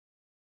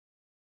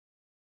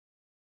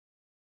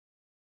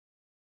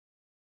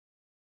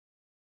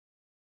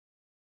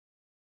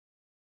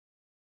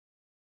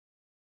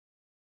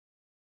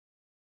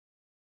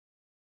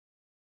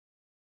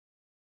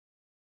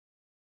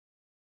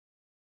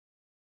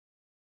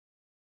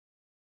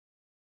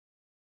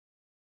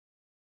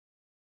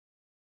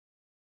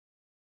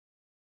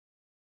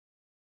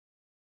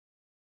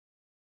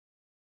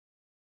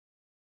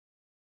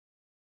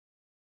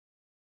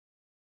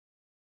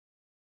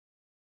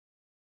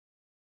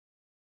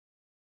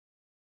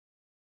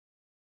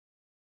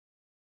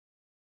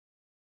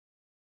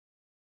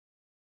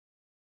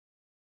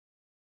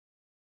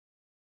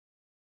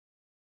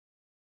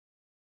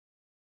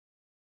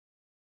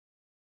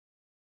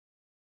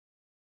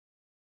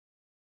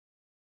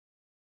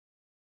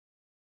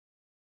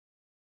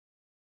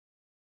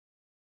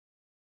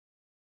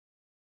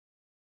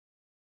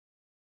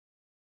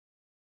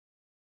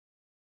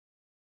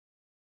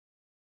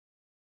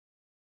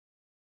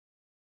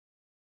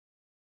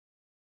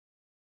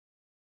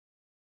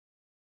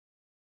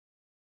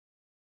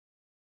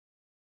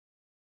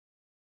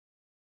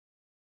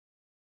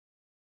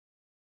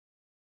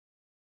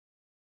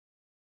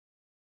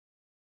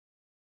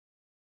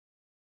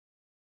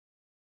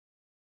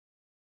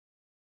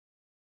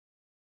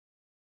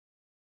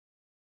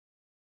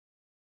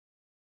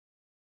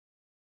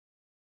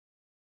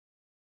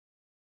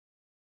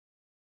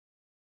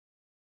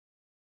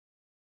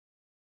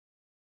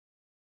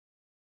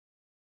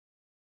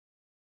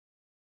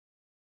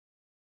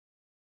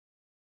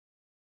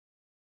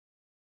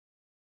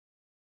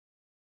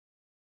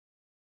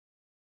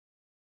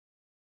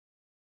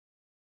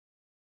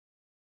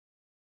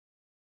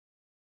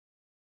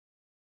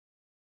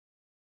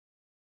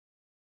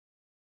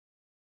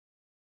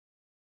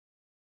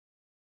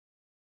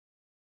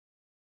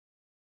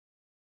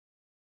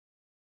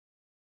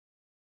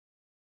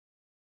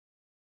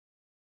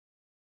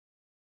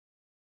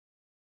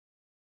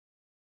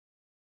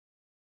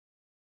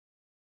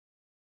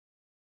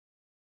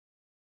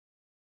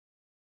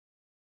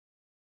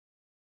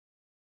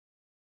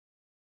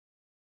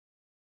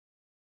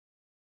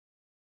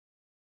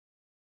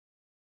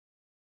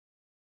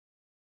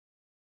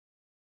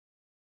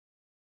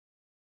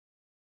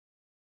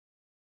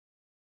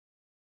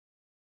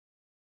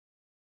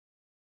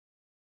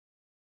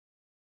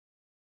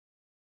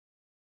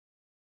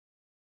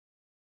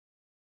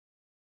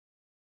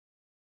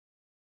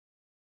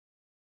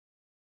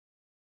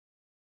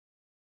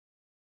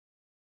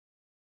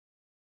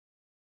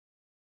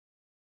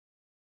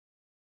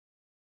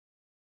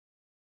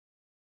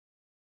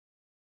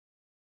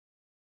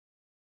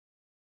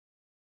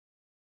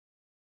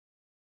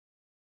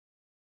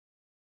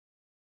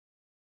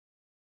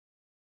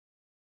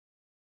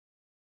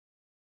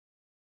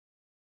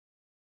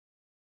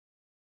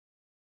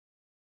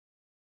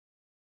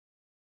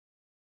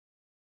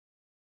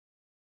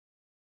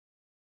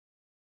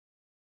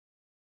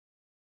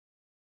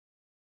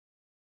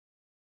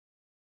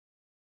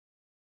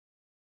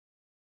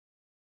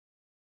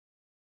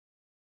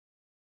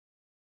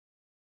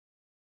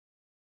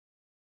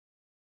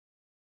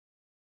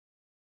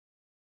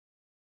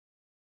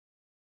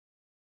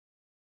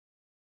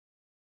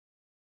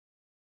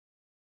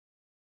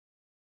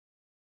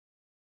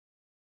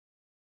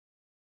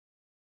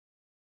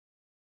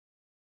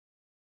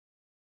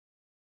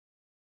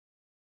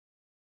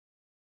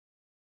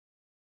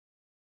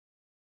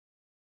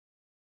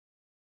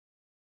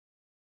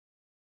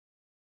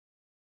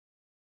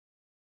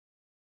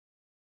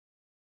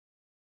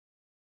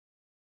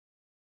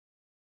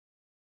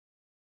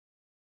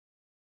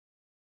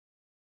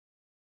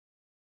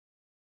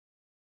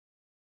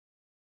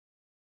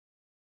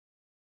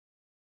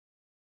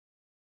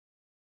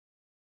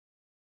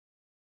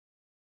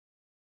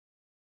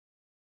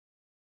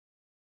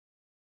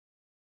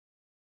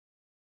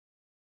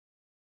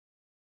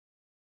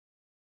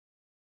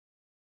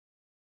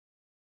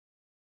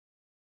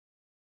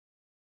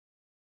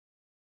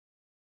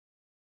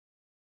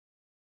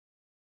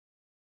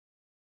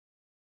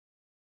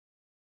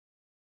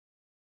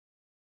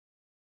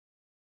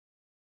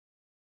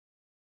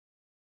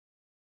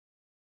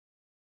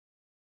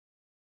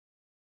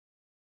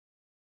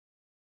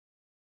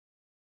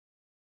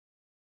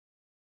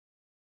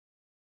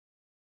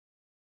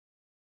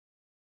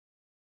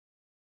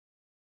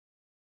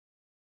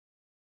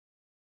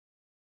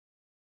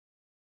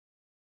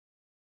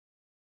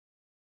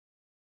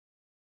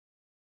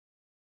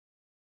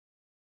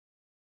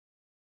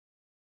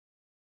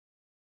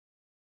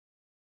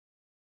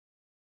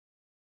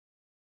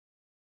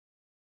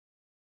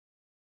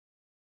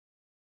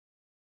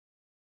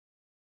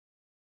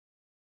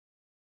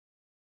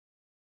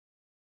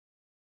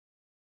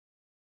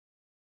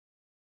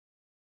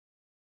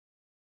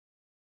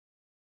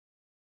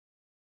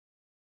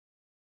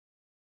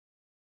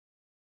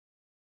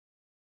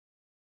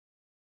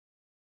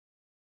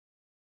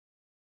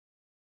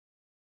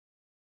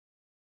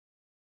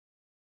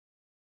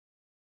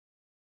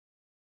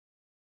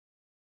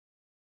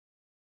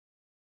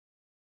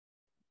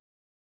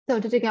 So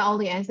did you get all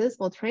the answers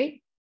for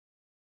 3?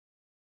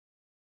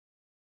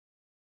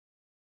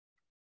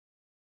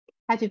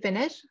 Have you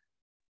finished?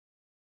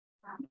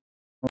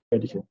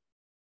 Ready, sir.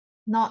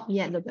 Not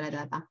yet, look at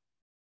that.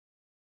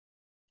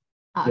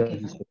 Ah, Yeah,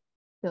 okay, sir.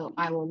 so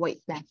I will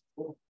wait then.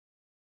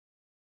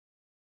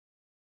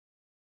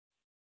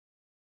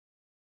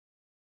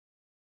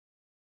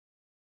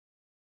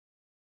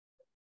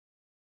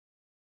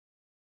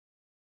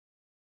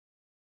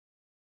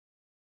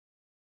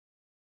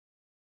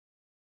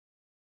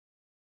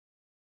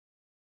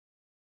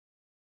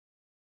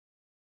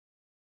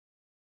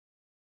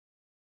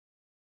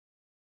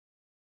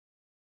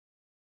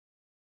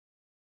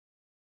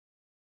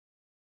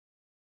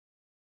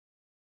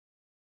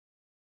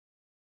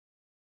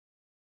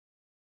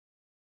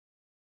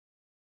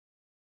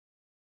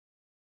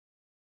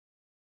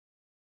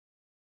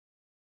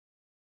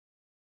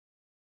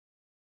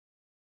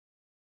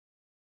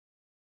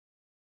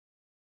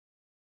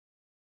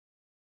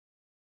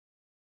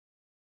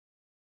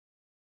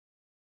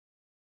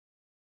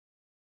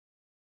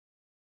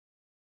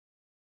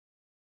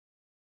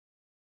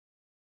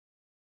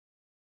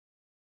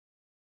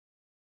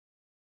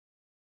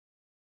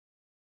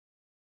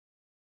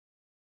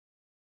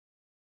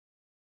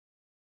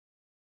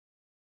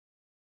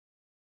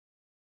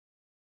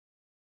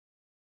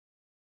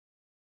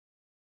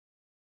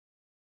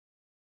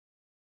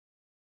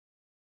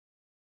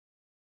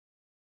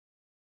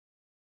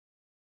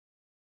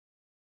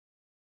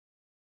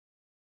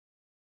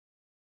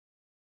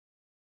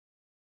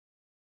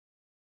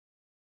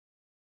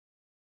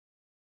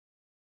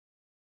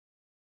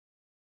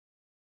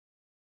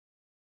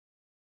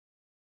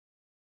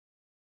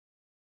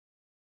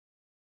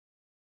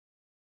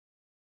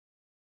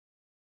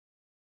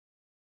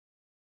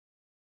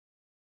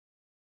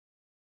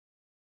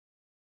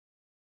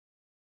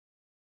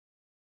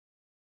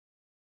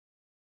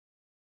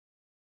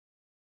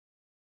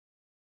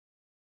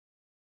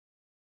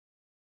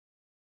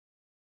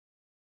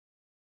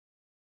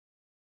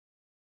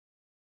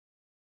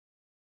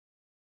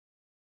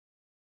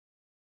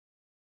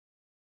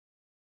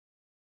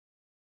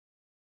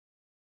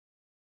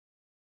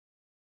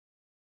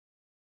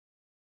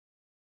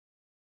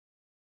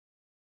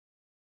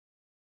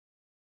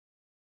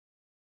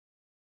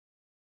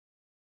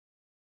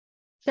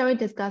 Shall we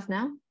discuss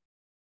now?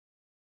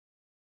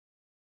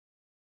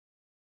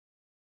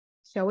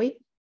 Shall we?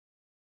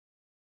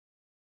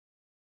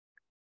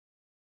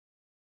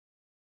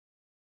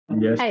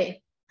 Yes.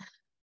 Hey.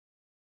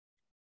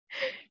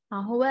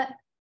 好ပဲ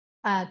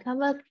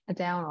canvas အ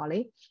တန်းအောင်တော့လေ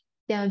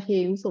ပြန်ဖြေ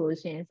ဘူးဆိုလို့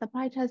ရှိရင်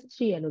surprise test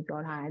ရှိရလို့ပြော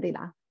ထားတယ်သိ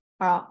လား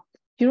အဲ့တော့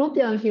ယူလို့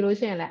ပြန်ဖြေလို့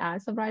ရှိရင်လည်း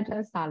surprise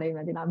test စာလိမ့်မ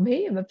ယ်သိလားမေး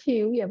ရင်မဖြေ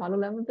ဘူးရဘာ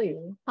လို့လဲမသိ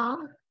ဘူးဟာ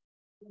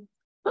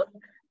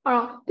အဲ့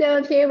တော့ပြန်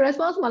ဖြေ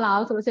response မလာ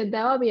ဘူးဆိုလို့ရှိရင်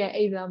there will be an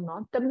exam เนา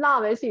ะတစ်လ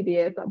ပဲရှိသေး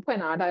တယ်ဆိုဖွင့်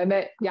လာဒါပေ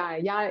မဲ့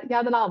ရ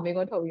သလောက်မေး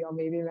ခွန်းထုတ်ပြီးတော့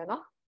မေးပေးမယ်เนา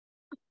ะ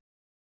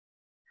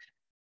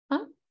ဟ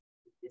မ်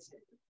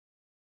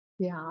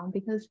Yeah,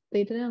 because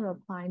they didn't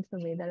reply to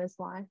me, that is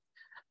why.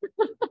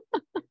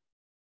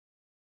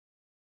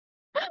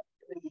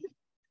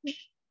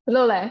 ဘယ်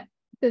လိုလဲ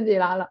စင်ကြ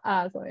လားအဲ့ဒါ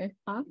ဆိုရင်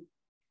ဟာ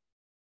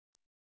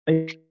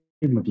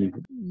မပြေ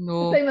ဘူး No.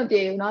 သိမပြေ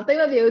ဘူးเนาะသိ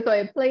မပြေဘူးဆိုရ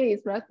င် please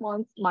respond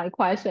my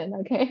question,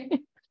 okay?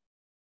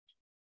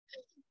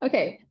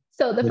 Okay,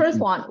 so the first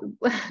one,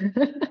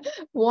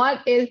 what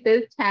is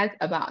this test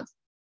about?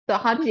 So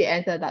how did you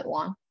answer that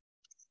one?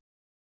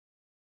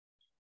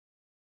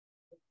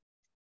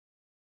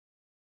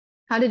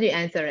 How did you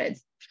answer it?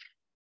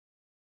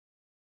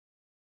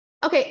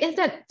 Okay,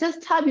 instead, just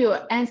type your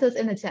answers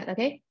in the chat,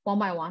 okay? One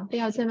by one. တ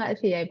ယောက်ချင်းပဲအ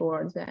ဖြေရိုက်ပို့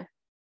တော့တယ်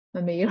မ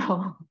မေး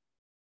တော့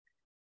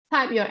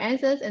Type your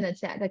answers in the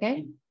chat, okay?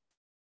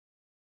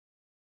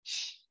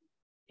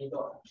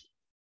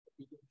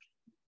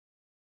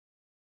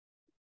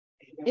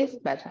 It's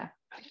better.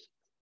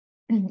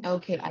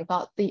 Okay, I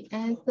got the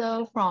answer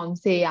from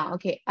Zia.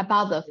 Okay,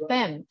 about the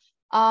film.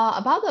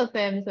 About the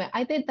films,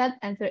 I think that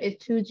answer is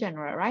too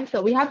general, right? So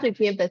we have to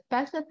give the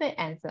specific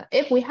answer.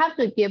 If we have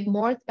to give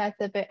more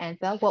specific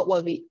answer, what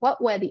will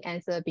the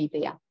answer be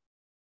there?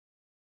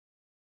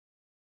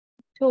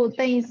 Two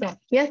things.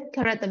 Yes,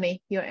 correct me.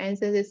 Your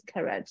answer is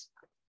correct.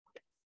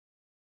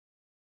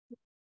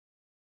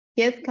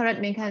 Yes, correct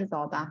me 看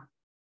走的。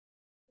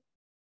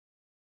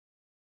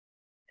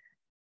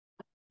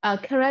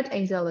Correct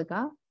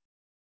Angelica.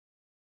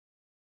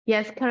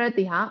 Yes, correct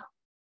的哈。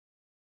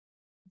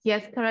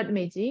Yes, correct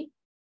美姬。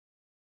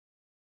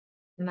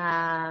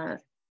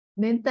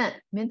明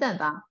等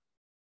吧。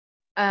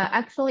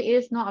Actually, it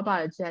is not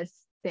about a jazz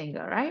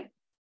singer, right?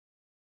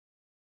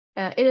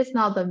 It is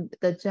not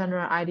the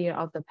general idea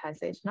of the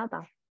passage, not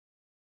that.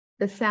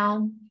 The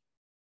sound.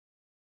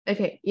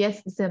 Okay,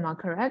 yes, Zima,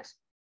 correct.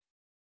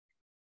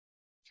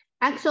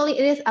 Actually,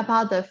 it is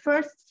about the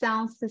first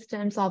sound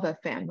systems of a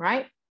film,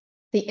 right?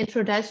 The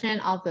introduction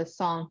of the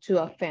song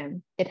to a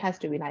film. It has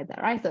to be like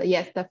that, right? So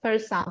yes, the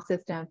first sound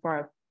system for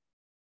a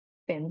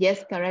film.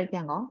 Yes, correct,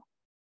 Yango.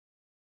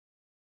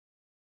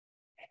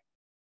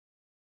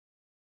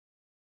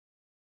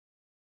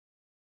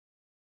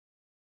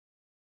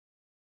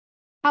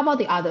 How about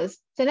the others?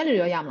 ကျန်တဲ့လူ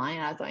ရောရမလားအဲ့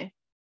ဒါဆိုရင်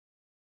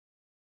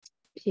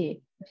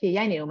ဖြေ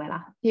ရိုက်နေတော့မယ်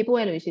လားဖြေပို့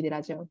ရလို့ရှိသေး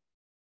လားကျုပ်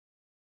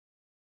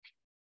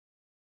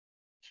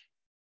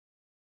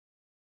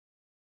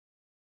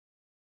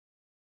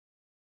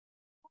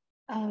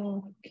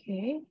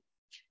Okay.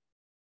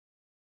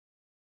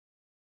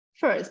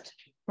 First,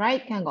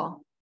 right? Can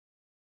go.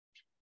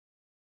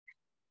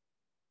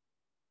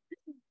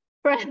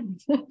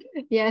 First,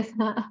 yes.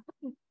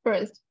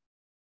 First.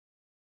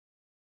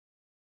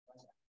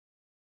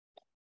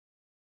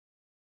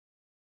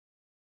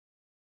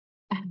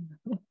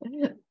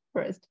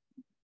 First.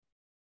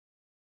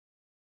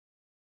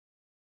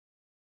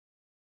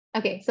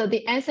 Okay, so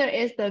the answer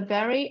is the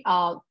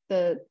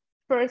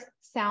first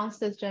sound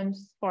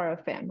systems for a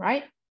film,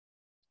 right?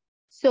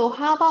 So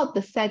how about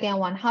the second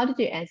one? How did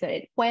you answer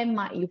it? Where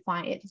might you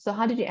find it? So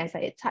how did you answer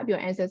it? Type your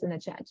answers in the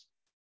chat.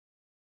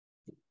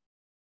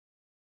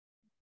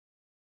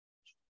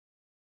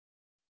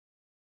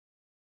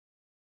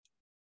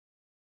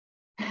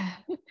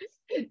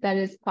 That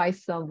is quite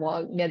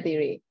somewhat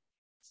theory.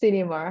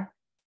 Cinema,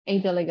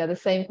 Angelica, the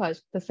same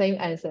question, the same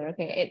answer.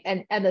 Okay,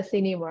 and at the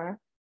cinema,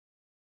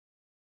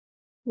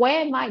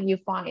 where might you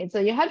find it? So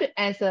you have to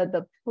answer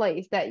the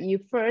place that you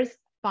first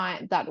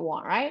find that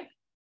one, right?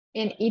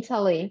 In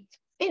Italy.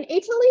 In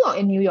Italy or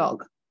in New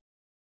York?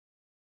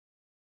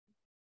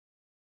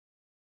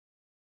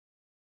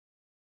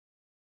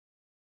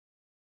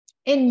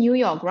 In New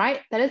York, right?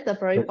 That is the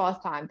very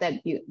first time that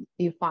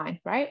you find,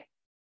 right?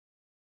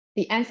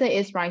 The answer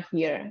is right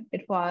here.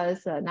 It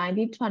was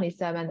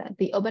 1927,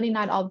 the opening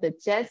night of the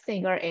jazz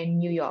singer in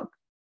New York.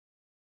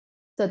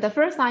 So the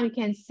first time you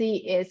can see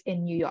is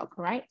in New York,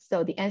 right?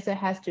 So the answer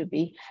has to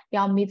be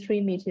yeah, me 3,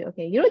 me 2.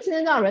 Okay, you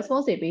don't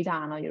response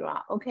you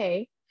are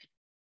okay.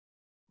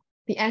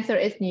 The answer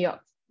is New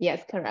York.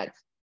 Yes, correct.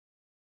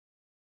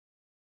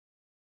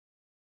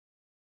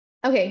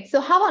 Okay, so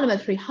how about number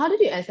 3? How did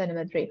you answer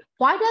number 3?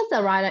 Why does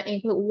the writer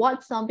include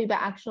what some people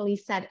actually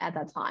said at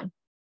that time?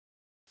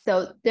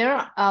 So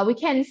there, we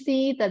can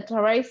see the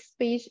direct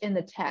speech in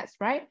the text,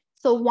 right?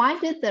 So why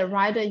did the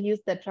writer use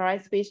the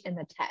direct speech in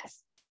the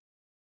text?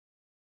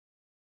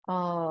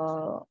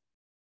 Oh,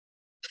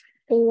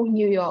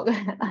 New York.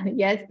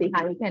 Yes,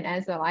 Dihan, you can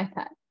answer like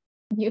that.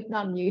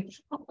 Not New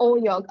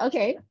York.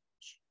 Okay.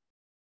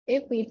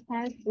 If we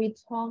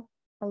talk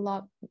a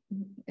lot.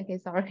 Okay,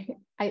 sorry.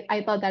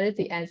 I thought that is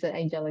the answer,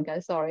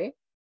 Angelica. Sorry.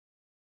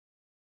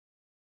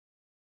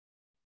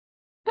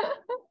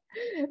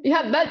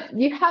 Yeah, but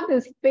you have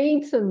to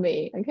speak to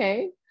me,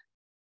 okay?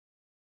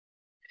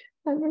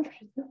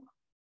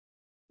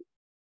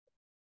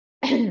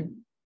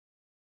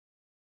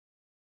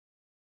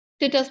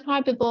 To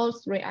describe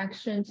people's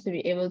reactions to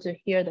be able to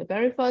hear the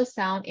very first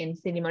sound in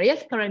cinema.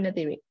 Yes, correct,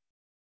 theory.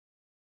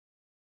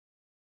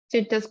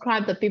 To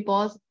describe the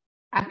people's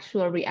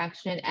actual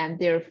reaction and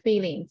their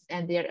feelings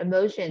and their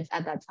emotions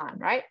at that time,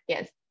 right?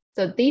 Yes.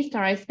 So these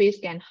direct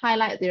speech can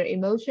highlight their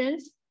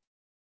emotions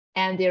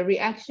and their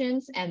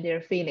reactions and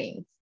their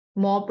feelings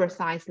more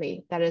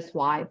precisely. That is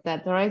why the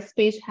direct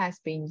speech has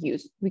been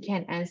used. We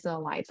can answer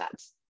like that.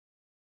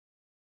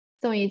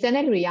 So in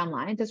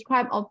general,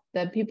 describe of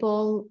the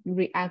people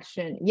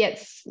reaction.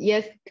 Yes,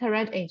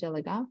 correct,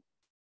 Angelica.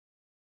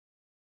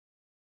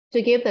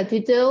 To give the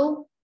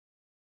detailed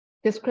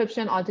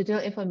description or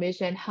detailed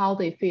information how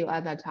they feel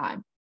at that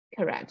time.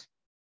 Correct.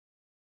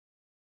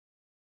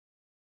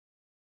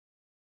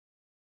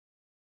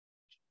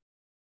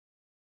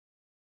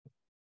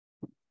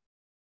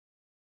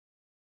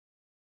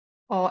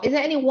 Or is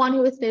there anyone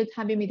who is still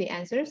typing me the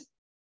answers?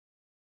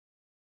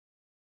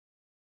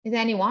 Is there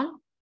anyone?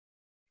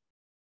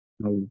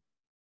 No.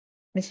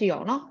 မရှိ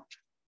ရောเนาะ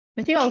မ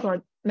ရှိရောဆို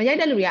မရိုက်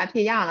တဲ့လူတွေအ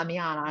ဖြေရလားမ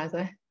ရလား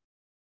ဆို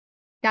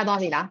ရသွား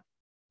ပြီလား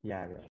ရ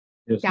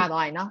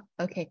သွားပြီเนาะ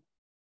Okay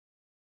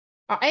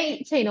အဲ့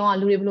အချိန်တော့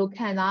လူတွေဘယ်လို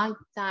ခံစား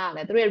ကြရ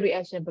လဲသူတို့ရဲ့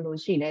reaction ဘယ်လို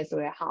ရှိလဲဆို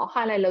ရဟာ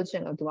highlight လုပ်ချ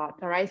င်လို့သူက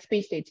direct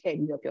speech တွေထည့်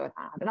ပြီးတော့ပြော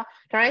ထားတာเนาะ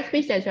direct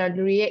speech တွေဆိုတော့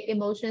လူတွေရဲ့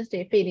emotions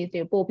တွေ feelings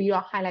တွေပို့ပြီး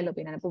တော့ highlight လုပ်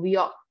ပေးနိုင်တယ်ပို့ပြီး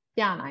တော့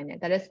ပြနိုင်တယ်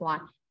that is why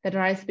the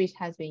direct speech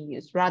has been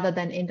used rather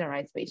than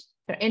indirect speech.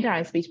 The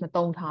indirect speech မ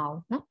သုံးထား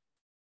ဘူးเนาะ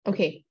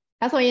Okay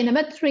ဒါဆိုရင်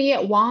number 3ရဲ့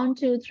1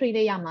 2 3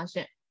လေးရမှာရှ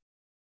င့်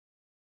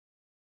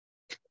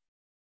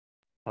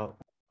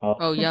Oh,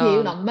 မ yeah. ဖြေ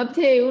ဘူးနော်မ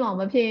ဖြေဘူးနော်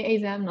မဖြေ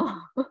exam နော်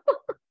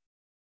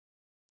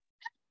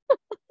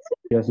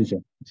Yes,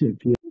 teacher.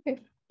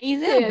 Is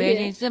that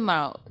very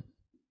similar?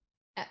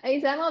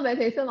 exam တော့ပဲ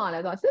ချိန်စစ်မှာလဲ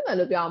ဆိုတော့စစ်မယ်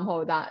လို့ပြောမှာမဟု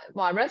တ်တာ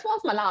ဟို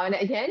response မလာဘဲ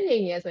နဲ့အရင်နေ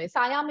နေဆိုရင်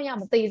စာရမရ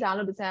မသိစား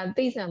လို့သိ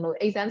စံလို့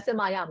exam စစ်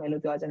မှရမယ်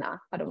လို့ပြောချင်တာ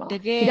ဟုတ်တယ်မလား တ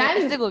ကယ်အ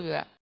စ်စ်ကိုပြော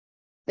တာ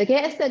တက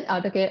ယ်အစ်စ်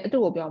တကယ်အတူ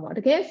ကိုပြောမှာ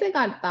တကယ်အစ်စ်က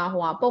ဒါ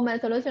ဟိုပုံမှန်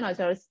ဆိုလို့ရှိရင်တော့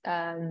ကျွန်တော်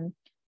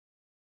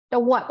တ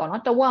ဝက်ပေါ့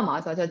နော်တဝက်မှာ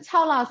ဆိုတော့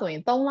6လဆိုရ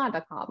င်3လတ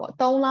စ်ခါပေါ့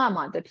3လ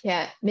မှာတစ်ဖြ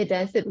တ်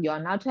midterm စစ်ပြီး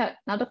တော့နောက်တ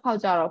စ်ခေါက်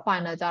ကျတော့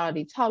final ကျတော့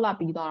ဒီ6လ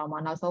ပြီးသွားတော့မှ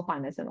နောက်ဆုံး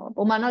final စစ်တော့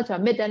ပုံမှန်တော့ကျွန်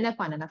တော် midterm နဲ့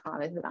final တစ်ခါ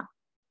ပဲစစ်တာ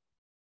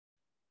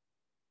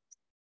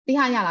ဒီ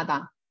ဟာရလားတာ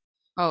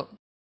ဟုတ်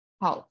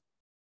ဒါ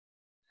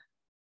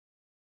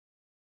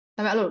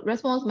ပေမဲ့အဲ့လို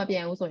response မပြ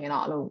န်ဘူးဆိုရင်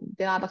တော့အဲ့လို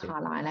တရားတစ်ခါ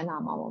လာရင်လည်းလာ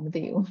မှာပေါ့မ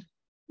သိဘူး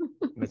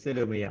မစစ်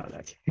လို့မရဘူး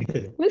လား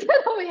မစစ်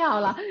လို့မရ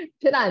ဘူးလား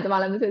ဖြစ်နိုင်ကျွန်မ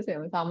လည်းမစစ်ချင်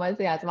ဘူးဆောင်းမဆ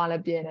ရာကျွန်မလ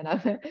ည်းပြင်းနေတာ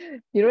ပဲ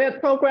ဒီလိုရဲ့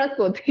progress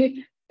ကို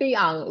သိ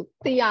အောင်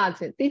သိရ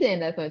ချင်သိချင်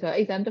တယ်ဆိုတော့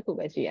exam တစ်ခု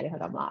ပဲရှိရတယ်ဟု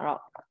တ်တော့မလားအဲ့တော့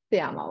သိ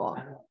ရမှာပေါ့ဟ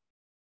မ်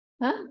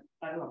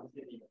ဒါတော့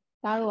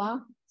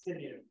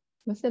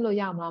မစစ်လို့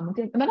ရမလားမ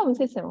သိအမှန်တော့မ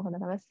စစ်ချင်ဘူးဟုတ်တ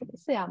ယ်ဒါပေမဲ့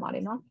စစ်ရမှာ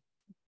လေနော်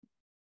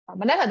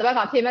မနေ့ကတပတ်က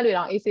ဖြေမဲ့တွေ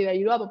တော့ AC ပဲ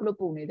ယူတော့ဘာလို့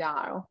ပူနေကြတာ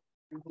တော့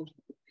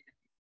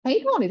ဘိ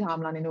န်းထော်နေထား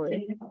မလားနင်တို့လေ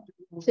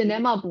ရှင်ထဲ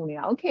မှာပူနေ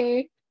တာ okay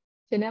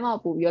ရှင်ထဲမှာ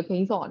ပူပြီးတော့ခ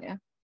င်းစော်နေတာ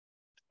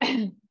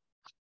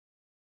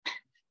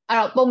အဲ့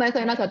တော့ပုံမှန်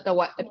ဆိုရင်တော့တဝ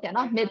က်တစ်ပြန်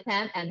နော် mid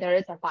term and there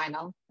is a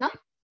final နော်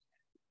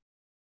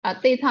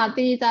တေချာ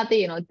တီးကြသိ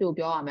ရင်တော့ကြို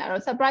ပြောရမယ်အဲ့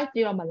တော့ surprise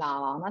ကြီးတော့မလာ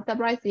ပါဘူးနော်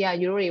surprise ကြီးက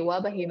euro တွေ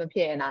well behave မဖြ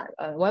စ်နေတာ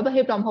well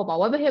behave တော့မဟုတ်ပါ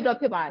well behave တော့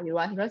ဖြစ်ပါတယ်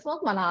euro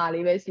response မလာ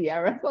လေးပဲရှိရ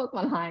response မ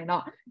လာရင်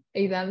တော့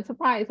exam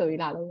surprise ဆို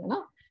ပြီးလာလို့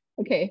နော်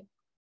okay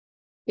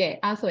ကဲ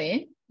အဲ့ဆိုရင်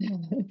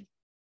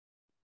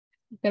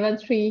level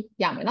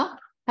 3ရမယ်နော်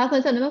ဒါဆို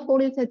ရင် number 4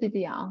လေးဆက်ကြ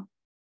ည့်အောင်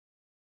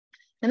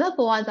number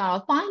 4ကကြ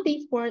တော့ find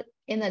these words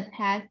in the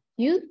text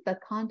use the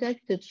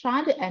context to try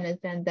to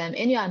understand them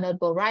in your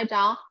notebook write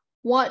down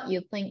what you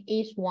think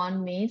each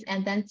one means and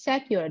then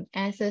check your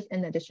answers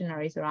in the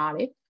dictionary ဆိုတာ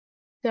လေ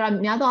ဆိုတော့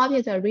များသောအားဖြ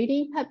င့်ဆို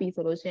reading ဖတ်ပြီး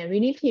ဆိုလို့ရှိရင်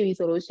reading ဖြည့်ပြီး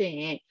ဆိုလို့ရှိ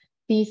ရင်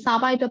ဒီစာ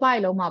ပိုက်တစ်ပို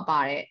က်လုံးမှာပါ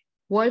တဲ့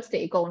words တွေ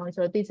အကုန်လုံး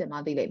ဆိုတော့သိချင်မှ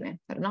သိလိမ့်မယ်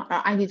ဟုတ်နော်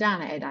အဲ့ IT ကြားရ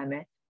တယ်အဲ့တိုင်းပဲ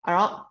အဲ့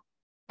တော့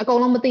အကုန်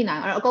လုံးမသိနို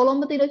င်အဲ့တော့အကုန်လုံး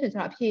မသိလို့ရှိရင်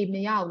ကျွန်တော်အဖြေမ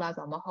ရဘူးလား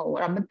ဆိုတော့မဟုတ်ဘူး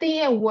အဲ့တော့မသိ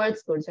တဲ့ words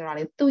ကိုကျွန်တော်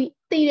လေ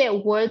သိတဲ့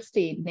words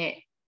တွေနဲ့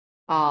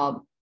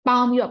ပေါ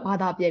င်းပြီးတော့ဘာ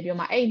သာပြန်ပြီး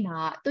တော့မှအဲ့နာ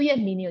သူ့ရဲ့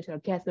meaning ကိုကျွန်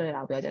တော် guess လုပ်ရ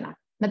တာပြောချင်တာ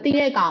မသိ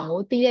တဲ့ကောင်ကို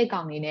သိတဲ့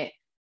ကောင်နေနဲ့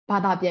ဘာ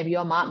သာပြန်ပြီး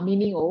တော့မှ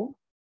meaning ကို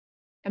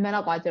အမှန်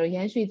တော့ကွာကျွန်တော်ရ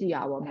မ်းရွှေ့ကြည့်ရ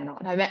ပါဘောမယ်နော်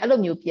ဒါပေမဲ့အဲ့လို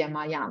မျိုးပြန်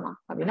မှရမှာ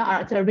ဟုတ်ပြီနော်အဲ့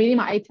တော့ကျွန်တော် reading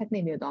မှာအဲ့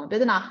technique မျိုးတော့ပြော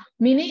ချင်တာ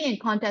meaning in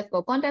context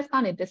ကို context က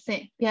နေတစ်ဆ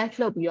င့် guess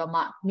လုပ်ပြီးတော့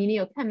မှ meaning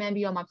ကိုခန့်မှန်း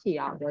ပြီးတော့မှဖြည့်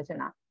ရအောင်ပြောချင်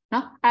တာ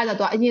နော်အဲ့ဒါဆို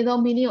တော့အရင်ဆုံး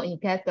meaning ကိုအရင်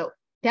guess လုပ်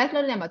guess လု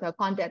ပ်တဲ့နေရာမှာဆိုတော့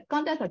context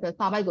ဆိုတော့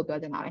စာပိုက်ကိုပြော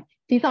ချင်တာပဲ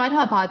ဒီစာပိုက်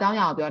ထားဘာအကြောင်းအ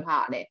ရာကိုပြော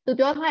ထားတာလဲသူ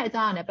ပြောထားတဲ့အ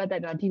ကြောင်းအရာနဲ့ပတ်သ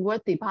က်ပြီးတော့ဒီ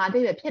words တွေဘာအဓိ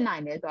ပ္ပာယ်ဖြစ်နို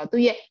င်လဲဆိုတော့သူ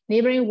ရဲ့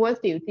neighboring words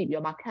တွေကိုကြည့်ပြီး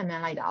တော့မှခန့်မှ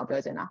န်းလိုက်တာကို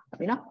ပြောချင်တာဟုတ်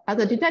ပြီနော်အဲ့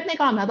ဆိုဒီ technique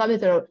ကတော့များသောအားဖြ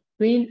င့်ကျွန်တော်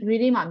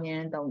reading မှာအများ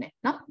ကြီးသုံးတယ်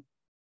နော်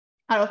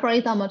အဲ့တော့ for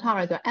example ထား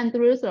ရဆိုတော့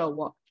Andrew ဆိုတော့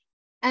what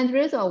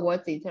Andrew ဆိုတော့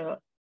words တွေဆိုတော့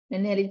န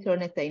ည်းနည်းလေးဆိုတော့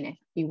နဲ့စိမ့်နေ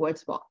ဒီ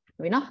words ပေါ့ဟု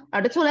တ်ပြီနော်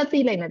အဲ့တချို့လည်းသိ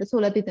လိမ့်မယ်တ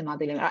ချို့လည်းသိချင်မှ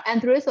သိလိမ့်မယ်အဲ့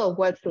Andrew ဆိုတော့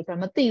words ဆိုတော့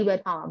မသိဘူးပဲ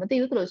ထားမှာမသိ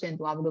ဘူးဆိုလို့ရှိရင်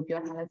သူကဘယ်လိုပြော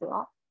ထားလဲဆို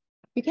တော့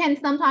You can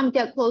sometimes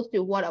get close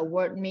to what a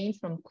word means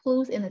from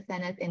clues in the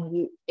sentence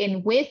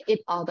in which it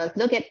others.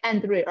 Look at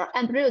Andrew or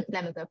Andrew's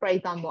lemon, for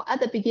example.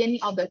 At the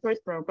beginning of the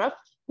first paragraph,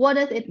 what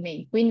does it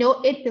mean? We know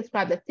it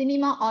describes the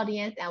cinema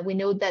audience and we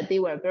know that they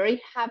were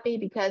very happy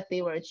because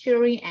they were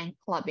cheering and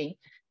clapping.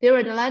 They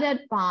were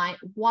delighted by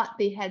what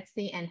they had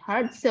seen and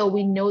heard. So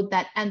we know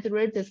that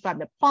Andrew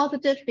described the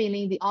positive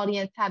feeling the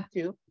audience had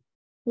to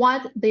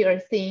what they are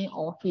seeing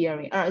or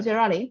hearing.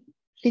 Generally,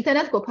 the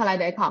sentence go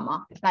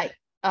like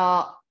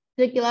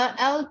particular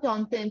L.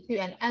 Johnson to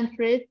an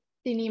entrance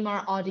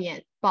cinema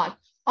audience, but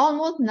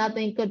almost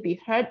nothing could be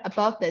heard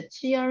above the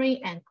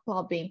cheering and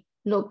clapping.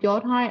 Look, your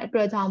time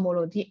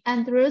the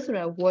Andrews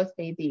were words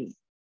baby.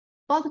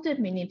 Positive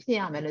meaning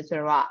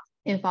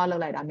info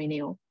like that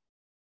meaning.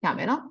 Yeah,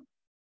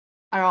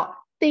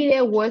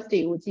 the words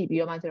they would see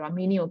beyond my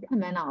meaning of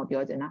command out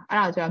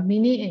of your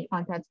meaning in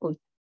context could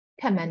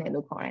command it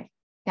look correct.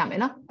 Yeah,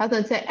 that's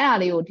what say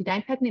earlier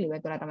design technically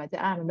with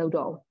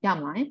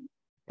the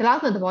The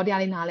last one, the body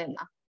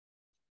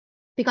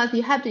because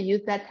you have to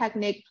use that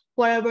technique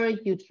wherever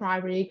you try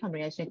really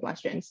combination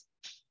questions.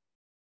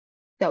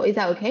 So is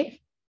that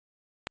okay?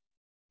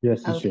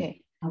 Yes,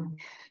 okay.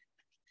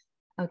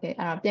 Okay.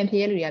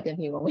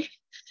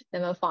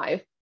 Number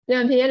 5.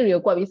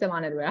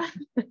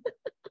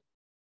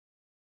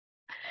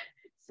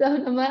 So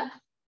number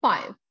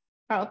 5.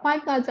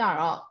 5 cards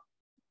are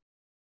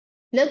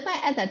Look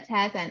back at the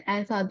text and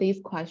answer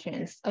these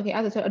questions. Okay,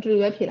 as I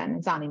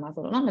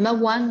number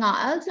 1,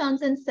 L.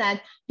 Johnson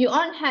said, you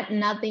aren't had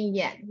nothing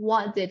yet.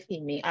 What did he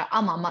mean?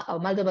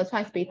 Multiple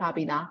choice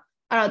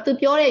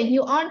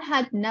you aren't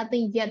had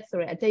nothing yet.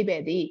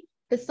 Sorry,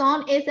 the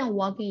song isn't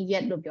working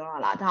yet.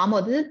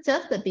 This is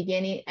just the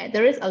beginning.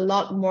 There is a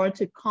lot more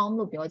to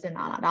come. You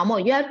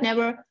have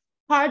never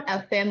heard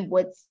a film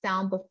with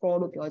sound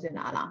before.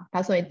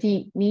 That's why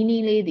the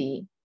meaning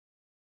lady.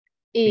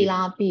 A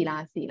la, B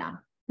la, C la.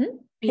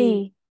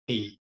 B.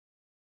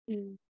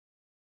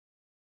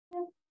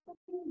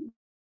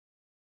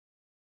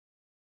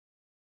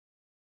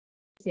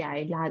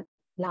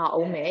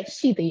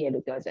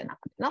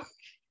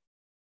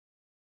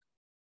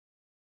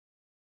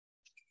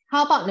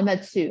 How about number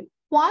 2?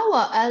 Why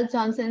were L.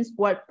 Johnson's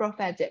word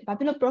prophetic?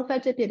 Prophetic,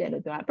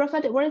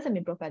 prophetic, what does it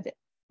mean prophetic?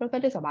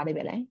 Prophetic is about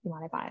it.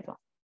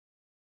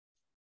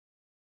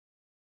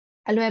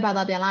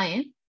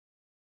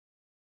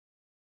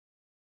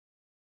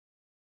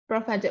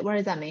 Prophetic, what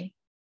does that mean?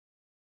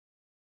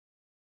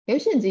 You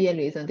should see a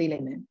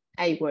reason,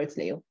 eight words,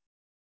 Leo.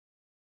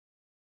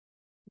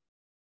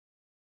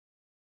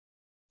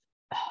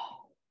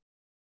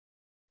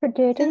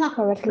 Predicted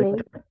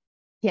correctly.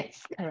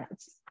 Yes,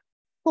 correct.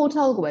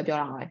 hotel ကိုပဲပြော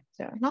တာပဲ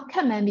ဆိုတော့เนาะခ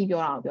က်မှန်းပြီး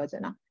ပြောတာကိုပြောချ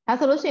င်တာဒါ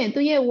ဆိုလို့ရှိရင်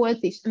သူရဲ့ words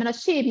တွေအမှန်တော့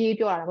ရှေ့ပြေး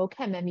ပြောတာမဟုတ်ခ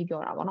က်မှန်းပြီး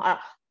ပြောတာပေါ့เนาะအဲ့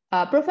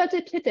တော့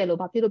prophetic ဖြစ်တယ်လို့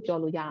ဘာဖြစ်လို့ပြော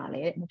လို့ရတာ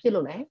လဲမဖြစ်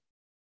လို့လဲ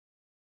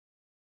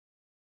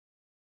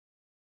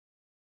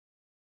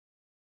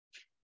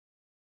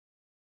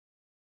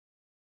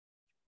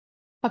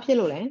ဘာဖြစ်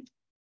လို့လဲ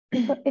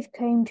Because it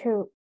came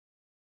true.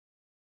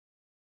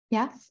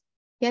 yes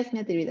မြ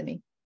တ်တီရီသမီး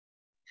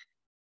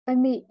I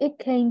mean, it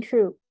came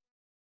true.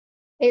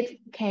 it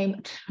came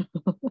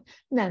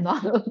no no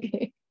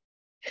okay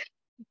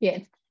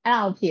yes အဲ့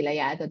ဒါကိုဖြေလိုက်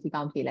ရတယ်ဆိုဒီ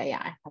ကောင်ဖြေလိုက်ရ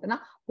တယ်ဟုတ်တယ်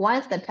နော်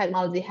once the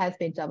technology has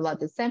been developed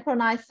to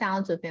synchronize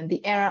sounds within the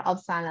era of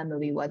silent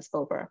movie was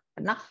over ဟု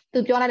တ်နော်သူ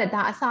ပြောလိုက်တဲ့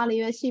ဒါအစား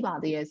လေးပဲရှိပါ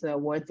သေးရဲ့ဆို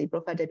တော့ words ဒီ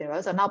prophetic တွေ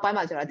ဆိုတော့နောက်ပိုင်း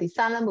မှာကျတော့ဒီ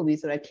silent movie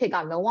ဆိုတဲ့ခေတ်က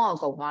လုံးဝအ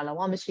ကုန်သွားလုံး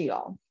ဝမရှိ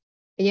တော့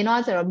အရင်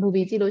တော့ဆိုတော့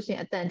movie ကြည့်လို့ရှိရ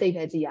င်အတန်တိတ်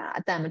ပဲကြည့်ရတာ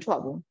အတန်မထွက်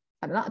ဘူး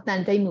ဟုတ်တယ်နော်အတ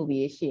န်တိတ်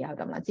movie ရှိရဟုတ်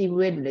တယ်မလားကြည့်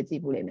ဘူးတဲ့လူလည်းကြ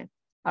ည့်ဘူးလိမ့်မယ်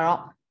အဲ့တော့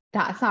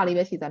ဒါအစလေး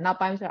ပဲရှိဆိုတော့နောက်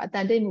ပိုင်းဆိုတော့အတ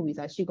န်တိတ် movie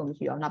ဆိုတာရှိကုန်မ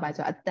ရှိတော့နောက်ပိုင်း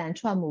ဆိုတော့အတန်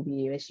ထွက်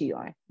movie တွေပဲရှိ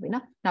တော့တယ်ဟုတ်ပြီ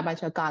နော်နောက်ပိုင်း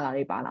ဆိုတော့ color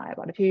တွေပါလာတယ်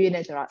ပေါ့တဖြည်းဖြည်း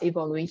နဲ့ဆိုတော့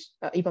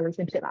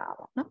evolution ဖြစ်လာတာ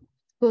ပေါ့နော်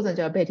အခုဆို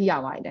တော့ဘယ်ထိရော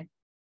က်သွားပြီလဲ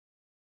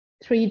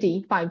 3D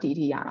 5D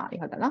ထိရတာ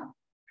ဟုတ်တယ်နော်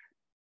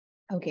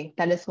okay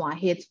that is why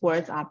his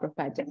words are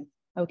prophetic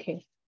okay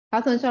ဒါ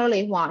ဆိုကျွန်တော်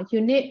လေးဟို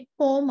unit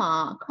 4မှာ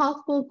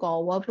cosebook ကော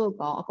workbook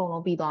ကောအကုန်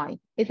လုံးပြီးသွားပြီ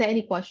is there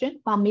any question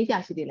ဘာမေးကြ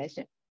ရှိသေးလဲရှ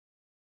င်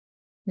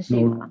မရှိ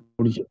ဘူးလား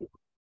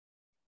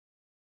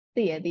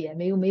သိရ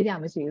မေးကြ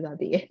မရှိဘူးဆိုတော့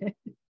သိရ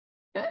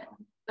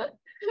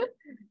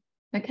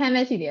နှခမ်းမ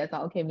ရှိသေးရဆို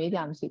တော့ okay မေးကြ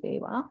မရှိသေး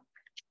ဘူးပေါ့နော်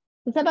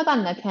ဒီစက်ဘက်က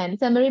နှခမ်း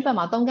summary ဘက်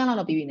မှာ3ခန်းလောက်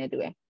တော့ပြီးပြီနေတူ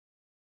ရ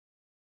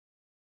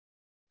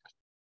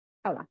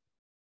ဟုတ်လား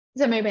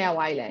summary ဘက်က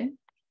ဝိုင်းလဲ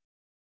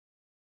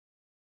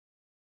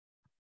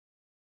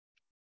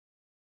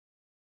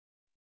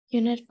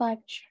Unit 5.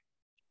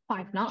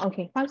 5เนาะ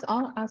okay 5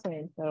 all အဲ့ဆိုရ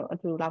င်ဆိုတော့အ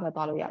တူလောက်ပဲ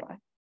သွားလို့ရပါတယ်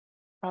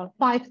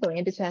5ဆိုရ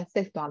င်တစ်ချက်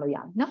6သွားလို့ရ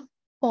တယ်เนาะ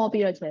4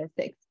ပြီးတော့ချက်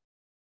6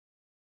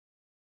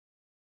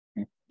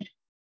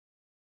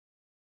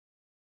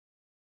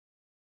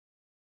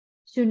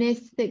 unit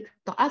 6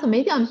တော့အဲ့ဆို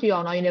မေးကြမရှိအော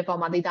င်เนาะ uniform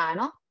မှာသိကြရ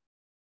เนาะ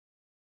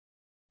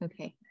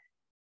okay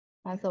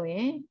အဲ့ဆိုရ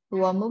င် we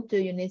will move to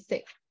unit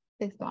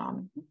 6သွားအောင်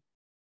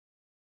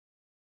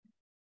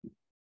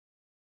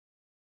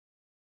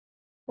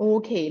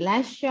okay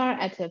leisure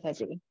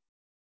activity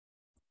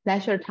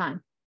leisure time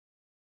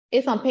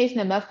it's on page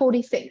number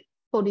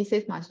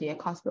 46 မှာရှိရ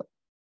course book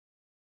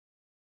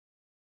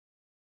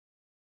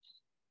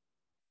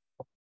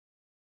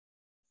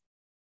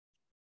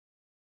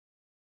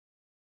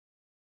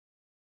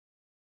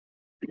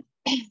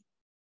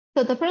so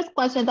the first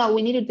question that we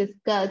need to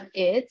discuss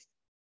is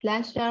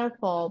leisure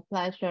for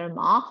pleasure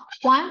ma.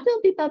 Why do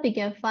people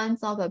begin fans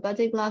of a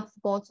particular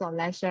sports or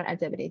leisure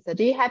activity? So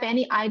do you have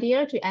any idea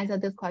to answer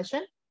this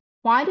question?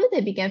 Why do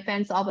they begin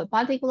fans of a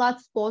particular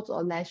sports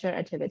or leisure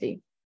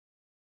activity?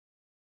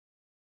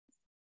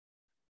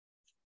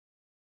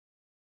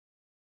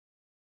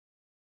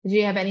 Do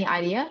you have any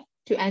idea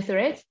to answer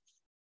it?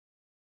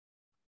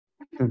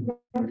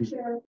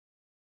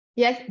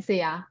 Yes,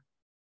 Zia.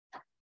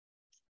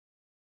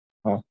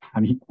 I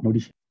mean,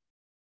 notice.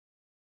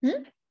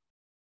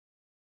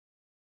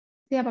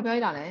 Zia ဘာပြောရ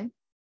တာလဲ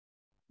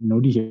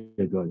notice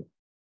ပြောတယ်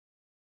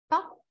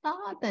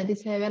တော့တန်ဒီ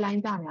ဆယ်ပဲ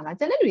line ပြနေရလား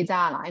ကျန်တဲ့တွေ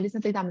ကြားရလား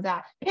listen သိတာမကြား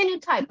Can you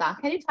type that?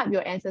 Can you type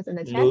your answers in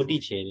the chat? No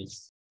teachers.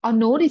 Oh,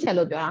 no teacher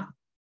လို့ပြောတာ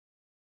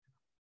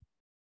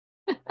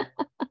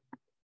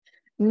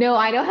No,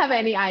 I don't have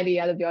any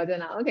idea လို့ပြောချင်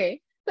တာ Okay.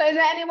 So is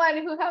there anyone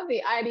who have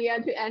the idea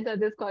to answer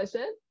this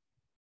question?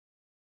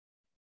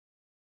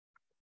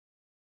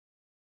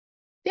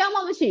 တရားမှ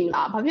မရှိဘူး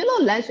လားဘာဖြစ်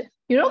လို့ leisure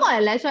ယူရောမှာလ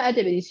ည်း leisure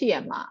activity ရှိရ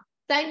မှာ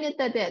တိုင်းတ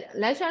က်တဲ့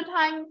leisure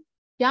time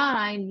ရ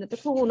တိုင်းတ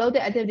စ်ခုခုလုပ်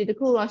တဲ့ activity တစ်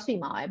ခုတော့ရှိ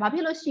မှာပဲဘာဖြ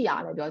စ်လို့ရှိရ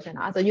လဲပြောချင်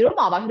တာဆိုယူရော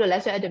မှာဘာဖြစ်လို့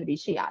leisure activity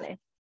ရှိရလဲ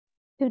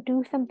To do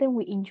something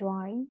we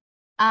enjoy.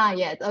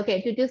 Yes, okay,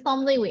 to do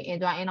something we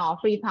enjoy in our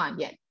free time,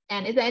 yes.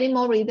 And is there any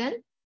more reason?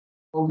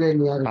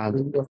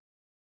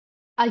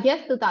 Yes,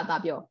 to that,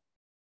ပြော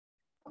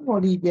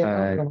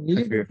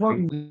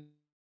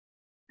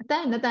အတ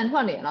န်ထွ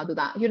က်နေလားသူ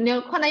ကယူနေ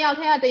9ယောက်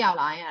ထဲက1ယောက်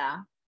လားရတာ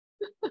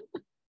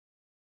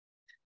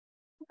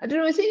အတူ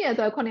တူရှိနေ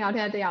ဆို9ယောက်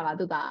ထဲက1ယောက်လား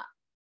သူက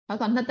ဘာ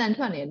ဆို2တန်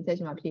ထွက်နေတယ်ချက်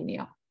ချင်းမှဖြေနေ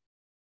ရော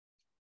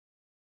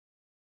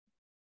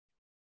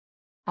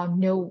Oh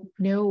no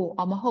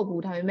မဟုတ်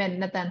ဘူးဒါပေမဲ့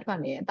2တန်ထွက်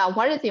နေတယ်ဒါ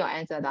what is your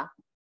answer ဒါ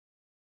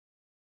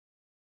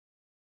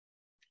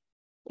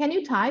Can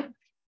you type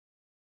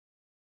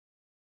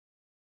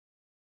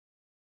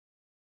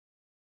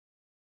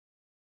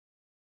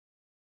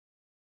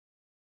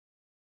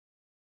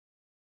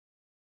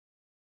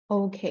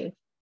Okay.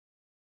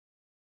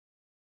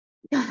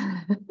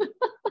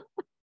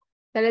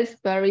 That is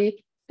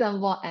very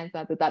simple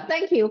answer to that.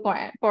 Thank you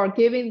for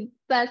giving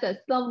such a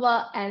simple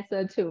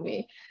answer to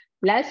me.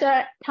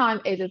 Leisure time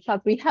is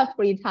because we have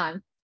free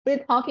time.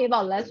 We're talking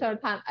about leisure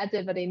time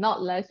activity,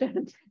 not leisure.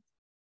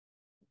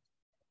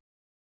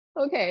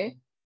 Okay.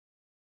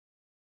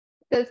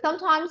 So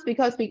sometimes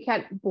because we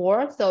get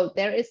bored, so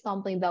there is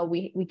something that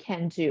we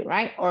can do,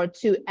 right? Or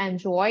to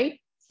enjoy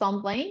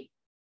something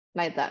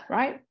like that,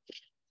 right?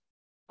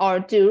 or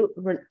do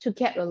to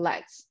get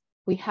relaxed.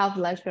 We have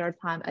leisure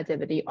time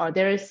activity, or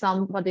there is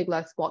some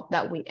particular sport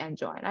that we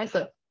enjoy, right?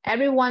 So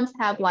everyone's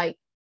have like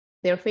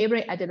their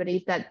favorite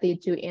activities that they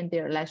do in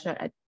their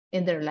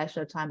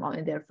leisure time or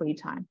in their free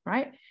time,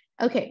 right?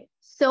 Okay,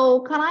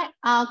 so can I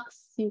ask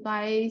you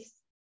guys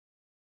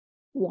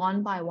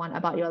one by one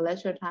about your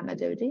leisure time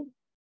activity?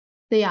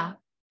 So yeah,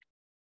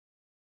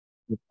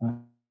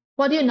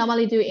 what do you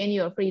normally do in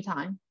your free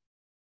time?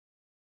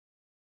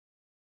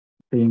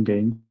 Playing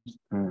games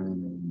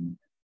and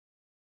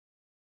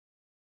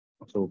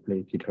also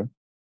play guitar.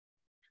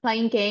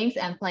 Playing games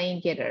and playing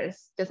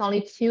guitars. There's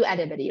only 2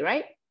 activity,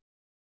 right?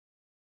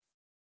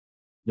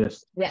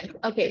 Yes. Yes.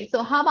 Okay,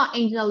 so how about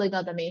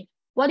Angelica to me?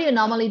 What do you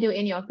normally do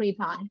in your free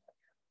time?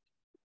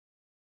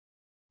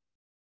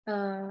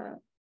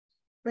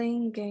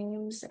 Playing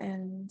games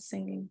and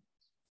singing.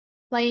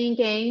 Playing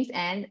games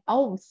and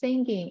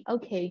singing.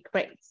 Okay,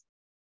 great.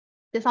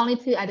 There's only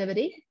 2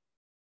 activities.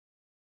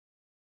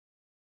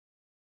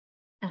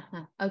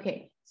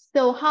 Okay,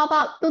 so how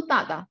about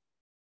Tutata?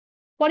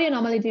 What do you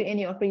normally do in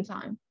your free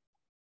time?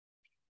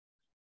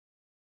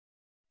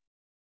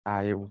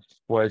 I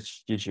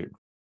watch YouTube.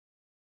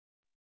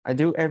 I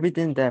do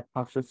everything that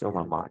passes on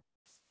my mind.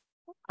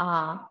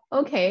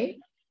 Okay.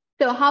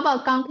 So how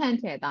about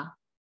Gangkanteda?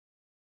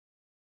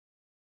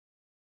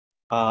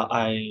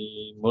 I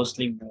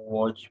mostly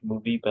watch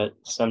movie, but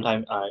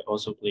sometimes I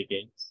also play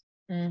games.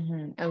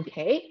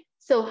 Okay.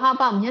 So how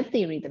about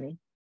Myati to me?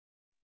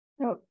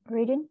 Oh,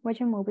 reading,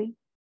 watching movie.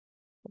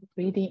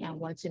 Reading and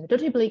watching.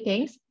 Don't you play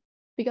games?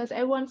 Because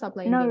everyone's are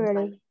playing Not games.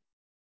 really.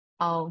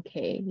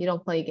 Okay, you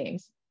don't play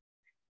games.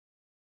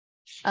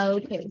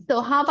 Okay,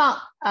 so how about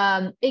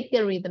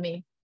Igari to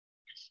me?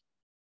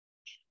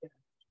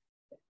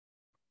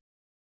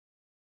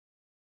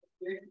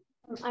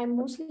 I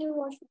mostly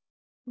watch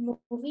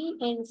movie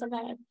and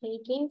sometimes I play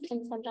games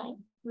and sometimes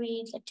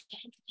read a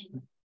text.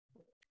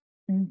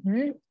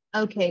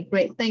 Okay,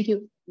 great. Thank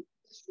you.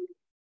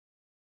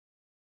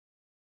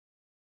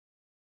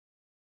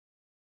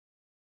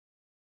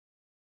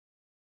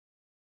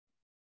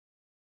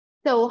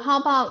 So how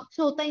about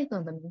Cho Teng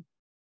to me?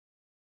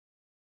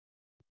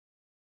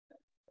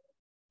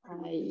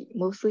 I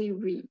mostly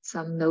read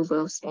some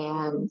novels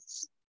and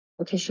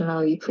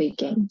occasionally play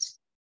games.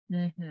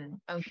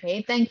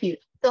 Okay, thank you.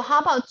 So how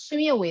about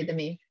Chumia with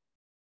me?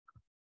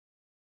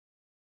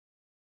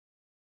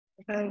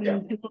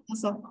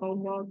 Because of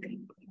homework.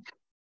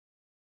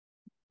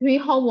 Doing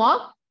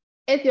homework?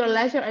 Is your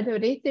leisure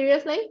activity?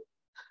 Seriously?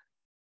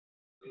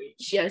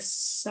 Yes,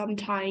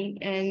 sometime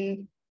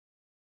and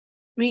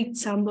read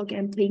some book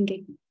and playing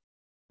game.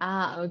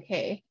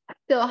 Okay.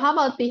 So how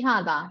about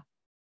Tihada?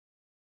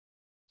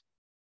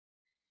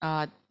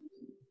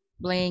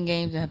 Playing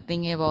games and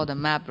thinking about the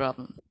math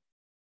problem.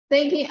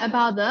 Thinking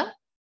about the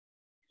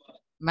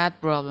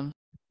Math problem.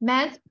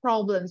 math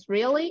problems,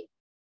 really?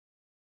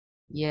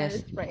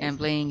 Yes, and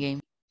playing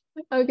games.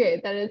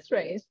 Okay, that is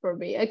strange for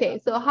me. Okay,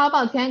 so how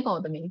about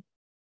Tango to me?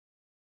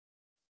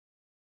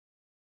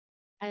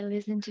 I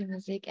listen to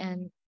music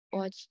and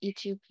watch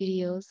YouTube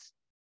videos.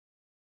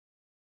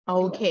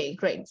 Okay,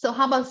 great. So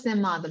how about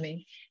Sema to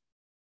me?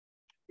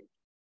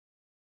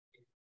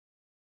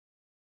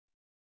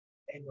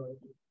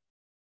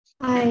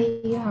 I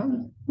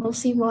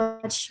mostly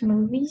watch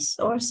movies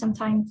or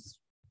sometimes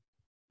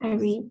I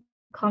read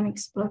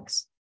comics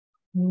books.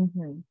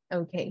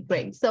 Okay,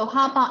 great. So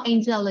how about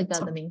Angelica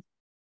to me?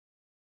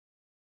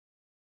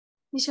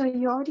 Michelle,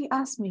 you already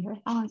asked me,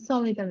 right? Oh,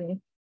 sorry to me.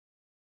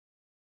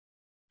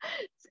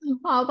 So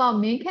how about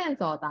Minkan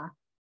Zoda?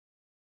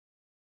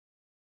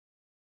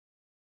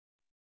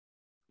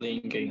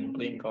 Playing game,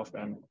 playing golf,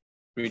 and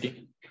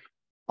reading.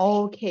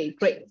 Okay,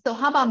 great. So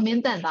how about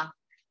Mindanda?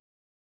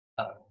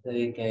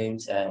 Play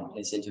games and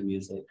listen to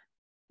music.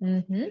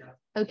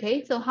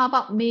 Okay, so how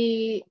about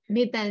me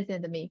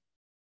dancing to me?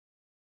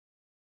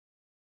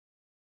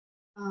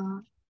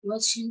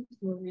 Watching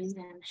movies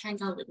and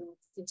hang out with my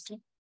sister.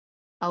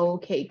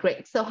 Okay,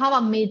 great. So how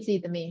about Meiji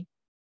to me?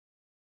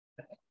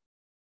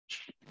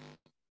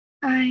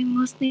 I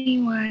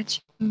mostly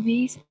watch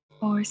movies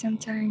or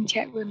sometimes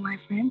chat with my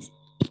friends.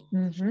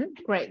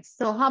 Great.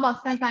 So how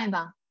about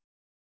Sansainda?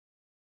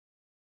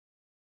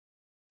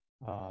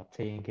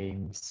 Playing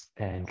games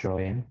and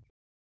drawing.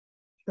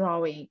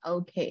 Drawing.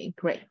 Okay,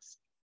 great.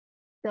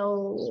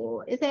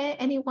 So is there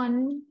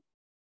anyone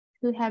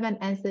who haven't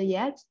answered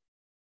yet?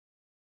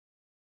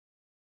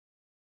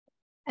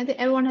 I think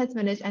everyone has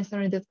finished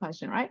answering this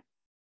question, right?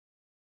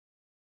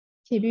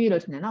 ဖြေပြီး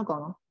လို့ထင်တယ်နော်အကော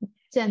င်လုံး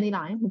ကြံသေး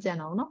လားမကြံ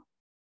တော့ဘူးနော်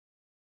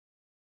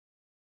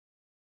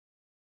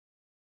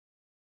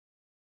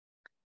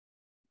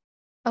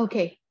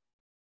Okay.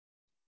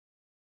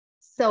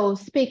 So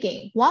speaking,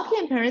 walk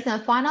in person,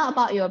 find out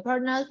about your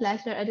partner's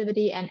leisure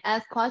activity and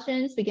ask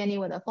questions beginning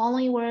with the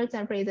following words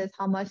and phrases.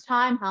 How much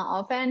time, how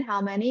often,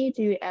 how many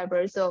do you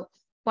ever? So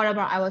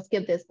whatever, I will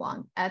skip this one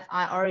as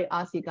I already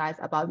asked you guys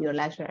about your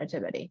leisure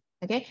activity.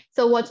 Okay,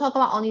 so we'll talk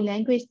about only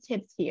language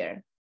tips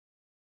here.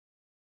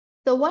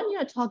 So when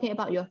you're talking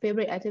about your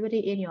favorite activity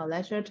in your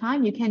leisure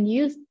time, you can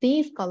use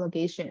these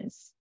collocations.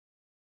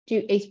 to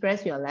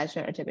express your leisure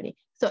activity.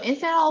 So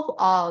instead of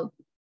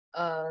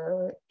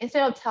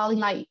telling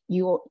like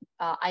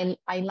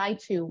I like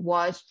to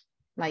watch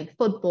like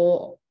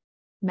football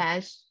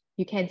match,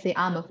 you can say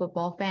I'm a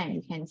football fan.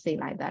 You can say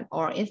like that.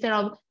 Or instead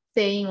of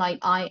saying like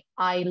I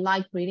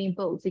like reading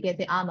books, you can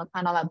say I'm a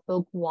kind of like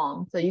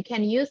bookworm. So you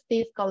can use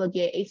these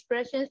colloquial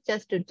expressions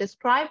just to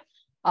describe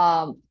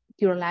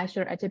your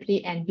leisure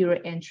activity and your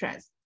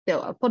interest. So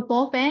a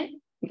football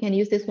fan, you can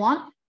use this one.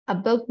 A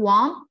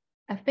bookworm,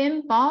 a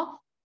film buff,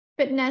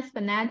 fitness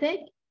fanatic,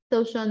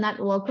 social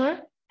networker,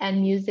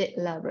 and music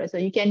lover. So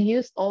you can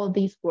use all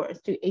these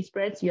words to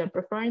express your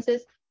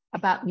preferences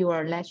about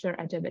your leisure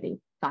activity.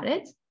 Got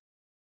it?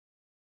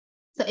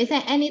 So is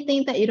there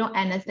anything that you don't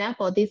understand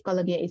for these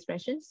colloquial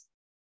expressions?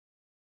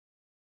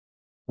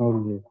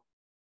 Okay.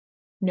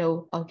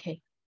 No,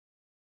 okay.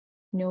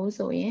 No,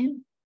 so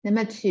in.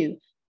 Number 2,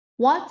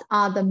 what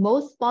are the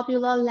most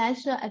popular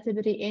leisure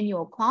activity in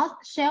your class?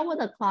 Share with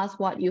the class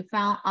what you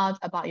found out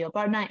about your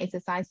partner.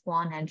 Exercise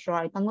 1 and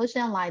draw a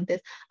conclusion like this.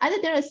 I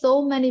think there are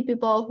so many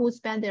people who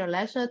spend their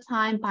leisure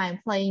time by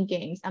playing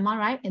games. Am I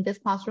right in this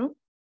classroom?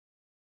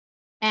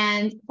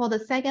 And for the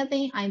second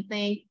thing, I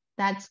think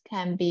that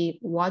can be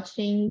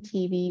watching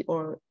TV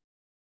or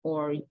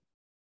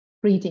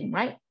reading,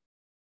 right?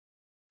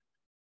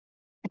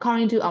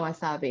 According to our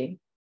survey,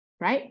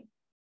 right?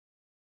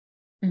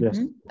 Yes.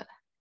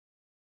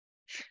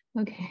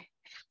 Okay,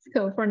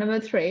 so for number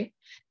 3,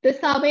 the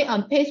survey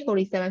on page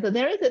 47. So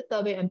there is a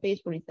survey on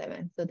page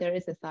 47. So there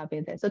is a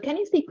survey there. So can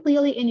you see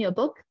clearly in your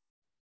book?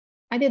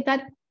 I think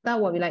that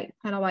would be like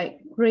kind of like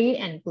gray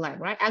and black,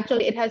 right?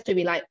 Actually, it has to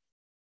be like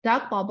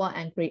dark purple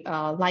and gray,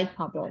 light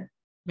purple.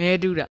 မဲ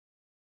တူတာ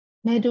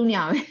မဲတူးည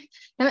ပဲ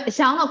ဒါပေမဲ့အ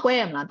ရောင်ကကွဲ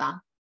ရမလားဒါ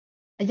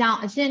အရောင်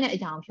အရှင်းနဲ့အ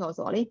ရောင်ဖြော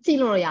ဆိုတော့လေကြည့်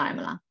လို့ရတယ်မ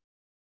လား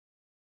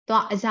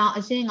တော့အရောင်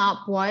အရှင်းက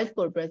boys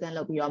ကို present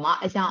လုပ်ပြီးတော့မှ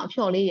အရောင်အ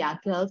ဖြောလေးတွေက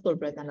girls ကို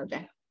present လုပ်တ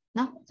ယ်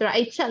နော်ဆိုတော့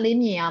အဲ့ချက်လေး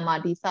မြင်ရမှ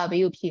ဒီ survey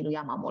ကိုဖြည့်လို့ရ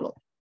မှာမို့လို့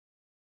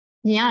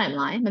မြင်ရတယ်မ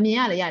လားမမြင်ရ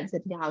လည်းရတ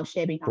ယ်ဒီဟာကို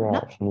share ပေးထားမယ်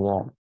နော်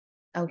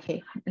okay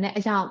အဲ့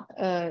အရောင်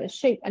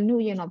shape အနု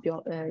ရင်တော့ပြော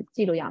ကြ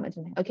ည့်လို့ရမယ်ထ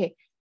င်တယ် okay.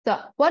 So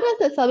what does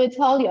the survey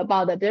tell you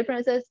about the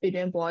differences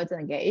between boys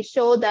and girls? It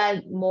shows that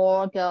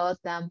more girls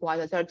than boys.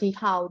 So ဒီ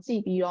ဟာကိုကြ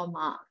ည့်ပြီးတော့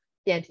မှ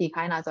ပြန်ဖြေ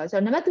ခိုင်းတာဆို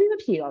တော့ number 3 မ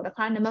ဖြေတော့တ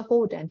ခါ number 4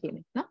 ကိုတန်းဖြေမ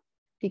ယ်နော်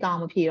ဒီကောင်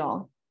မဖြေတော့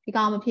ဒီ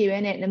ကောင်မဖြေဘဲ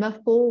နဲ့ number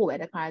 4 ကိုပဲ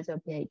တခါဆို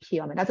ပြန်ဖြေ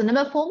ရမယ်ဒါဆို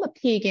number 4 မ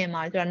ဖြေခင်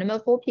မှာဆိုတော့ number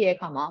 4 ဖြေတဲ့အ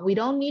ခါမှာ we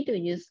don't need to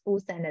use full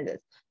sentences.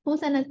 Full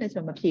sentence နဲ့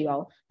ဆိုမဖြေ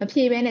တော့မ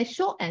ဖြေဘဲနဲ့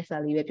short answer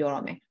လေးပဲပြောရ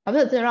မယ်ဘာဖြ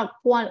စ်လို့ဆိုတော့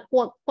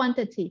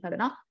quantity ဟုတ်တ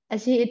ယ်နော်အ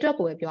ရေးအတွက်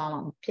ကိုပဲပြောရ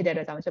မှာဖြစ်တဲ့အ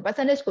တွက်ကြောင့်ဆို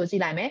percentage ကိုကြ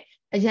ည့်လိုက်မယ်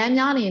အရန်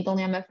များနေရင်3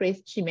 lemma phrase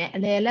ရှိမယ်အ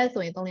လယ်လက်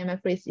ဆိုရင်3 lemma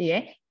phrase ရှိရ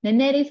ယ်နည်း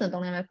နည်းလေးဆိုရင်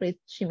3 lemma phrase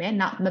ရှိမယ်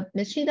နောက်မ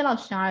ရှိတဲ့လော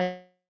က်ရှား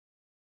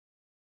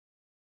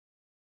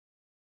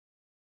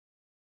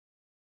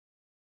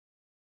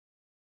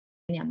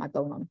နေရာမှာ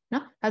သုံးတော့မယ်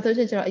နော်အဲဆို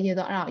ရှင်ကျွန်တော်အရင်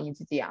ဆုံးအဲ့ဒါကိုအရင်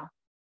ကြည့်ကြည့်အောင်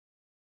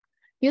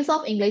use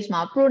of English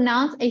မှာ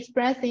pronouns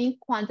expressing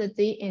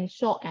quantity in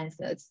short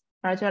answers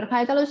အဲ့တော့ကျွန်တော်တစ်ခါ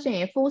ကြလို့ရှိရ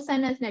င် full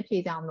sentence နဲ့ဖြေ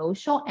ကြအောင်လို့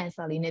short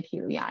answer လေးနဲ့ဖြေ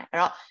လို့ရတယ်အဲ့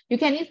တော့ you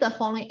can use the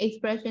following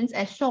expressions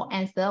as short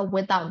answer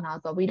without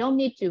nouns. So we don't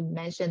need to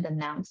mention the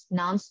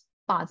nouns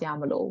ပါကြ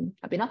မလို့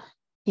ဟုတ်ပြီနော်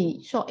ဒီ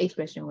short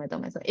expression ကို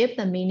သုံးမယ်ဆို if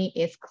the meaning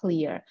is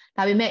clear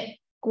ဒါပေမဲ့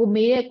ကို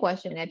မေးတဲ့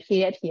question နဲ့ဖြေ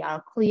တဲ့အဖြေက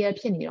တော့ clear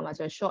ဖြစ်နေတော့မှ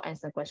ကျွန်တော် short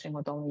answer question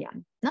ကိုသုံးလို့ရတယ်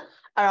နော်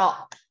အဲ့တော့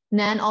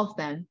none of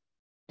them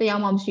တရား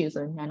မှမရှိဘူး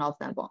ဆိုရင် none of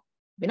them ပေါ့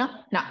ပြီနော်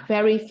now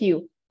very few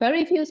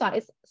so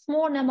it's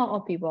small number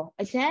of people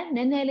အရင်န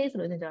ည်းနည်းလေးဆို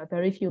လို့ကျွန်တော်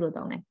very few လို့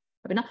သုံးတယ်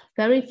ဟုတ်ပြီနော်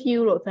very few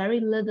လို့ very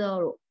little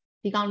လို့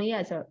ဒီကောင်လေးက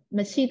ကျတော့မ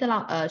ရှိသလော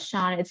က်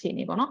ရှားတဲ့အခြေအ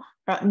နေပေါ့နော်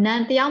အဲ့တော့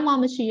none တရားမှ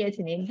မရှိတဲ့အ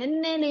ခြေအနေနည်း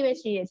နည်းလေးပဲ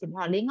ရှိတဲ့အခြေအနေ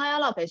ဟော4-5ယော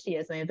က်လောက်ပဲရှိရ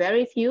ဆိုရင်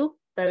very few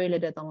very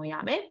little သုံးလို့ရ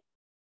မယ်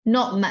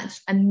not much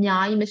အ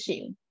များကြီးမရှိ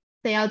ဘူး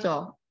10ယောက်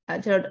ကျော်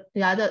ကျွန်တော်ဒီ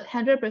ကတော့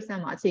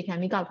 100% မှာအခြေခံ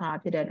ပြီးကောက်ထားတာ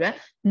ဖြစ်တဲ့အတွက်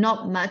not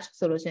much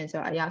ဆိုလို့ရှိရင်ကျွ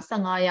န်တော်အရာ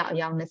15ယောက်အ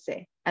ယောက်20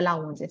အဲ့လောက်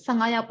ဝင်ကျ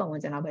15ယောက်ပတ်ဝ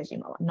န်းကျင်လောက်ပဲရှိ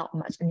မှာပါ not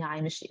much အများ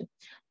ကြီးမရှိဘူး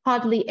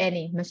hardly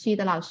any မရှိ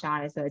သလောက်ရှား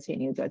တယ်ဆိုတဲ့အခြေအ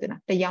နေကိုပြောချင်တာ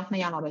1ယောက်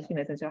2ယောက်လောက်ပဲရှိမ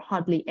ယ်ဆိုတော့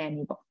hardly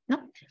any ပေါ့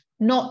နော်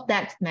not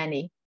that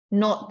many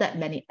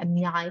အ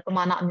များကြီးပ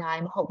မာဏအများ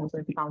ကြီးမဟုတ်ဘူးဆို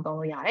ရင်ဒီကောင်သုံး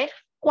လို့ရတယ်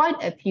quite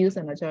a few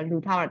ဆိုတော့ကျွန်တော်လူ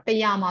ထားတော့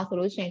100မှာဆို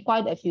လို့ရှိရင်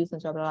quite a few ဆို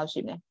တော့ဘယ်လောက်ရှိ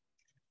မလဲ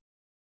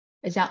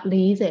အယောက်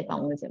40ပတ်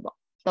ဝန်းကျင်ပေါ့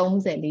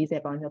30-40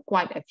ပေါင်းဆို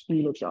quite a few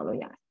လို့ပြောလို့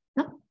ရတယ်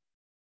နော်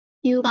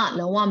few က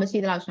လုံးဝမရှိ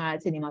သလောက်ရှားတဲ့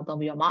အခြေအနေမှာသုံး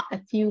ပြီးတော့မှ a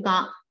few က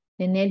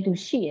နည်းနည်းလူ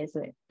ရှိရ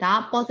ဆိုရင်ဒါ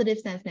positive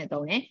sense နဲ့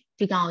သုံးတယ်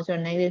ဒီကောင်ကိုကျွန်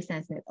တော် negative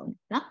sense နဲ့သုံးတယ်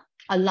နော်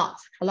a lot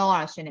က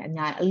တော့ရှင်းတယ်အ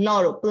များကြီး a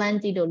lot တို့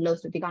plenty တို့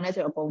loads တို့ဒီကောင်နဲ့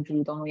ဆိုတော့အကုန်တူ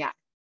သုံးလို့ရတယ်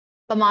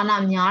ပမာဏ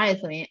များတယ်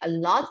ဆိုရင် a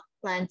lot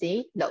plenty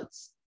loads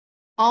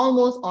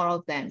almost all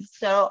of them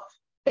ဆိုတော့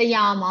တ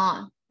ရားမှာ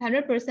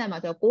100% မှာ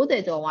ဆို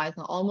90ကျော်ဝိုင်း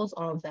ဆို almost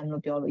all of them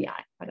လို့ပြောလို့ရ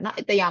တယ်ဟုတ်တယ်နော်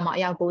တရားမှာ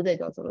အယောက်90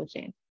ကျော်ဆိုလို့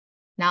ရှိရင်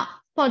now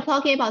for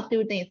talking about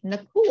two things နှ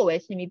စ်ခုကိုပဲ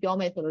ရှင်းပြီးပြော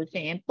မယ်ဆိုလို့ရှိ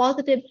ရင်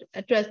positive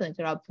address ဆိုရင်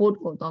ကျွန်တော် both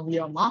ကိုသုံးပြီး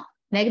တော့မှ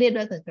negative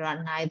address ဆိုရင်ကျွန်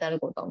တော် neither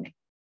ကိုသုံးတယ်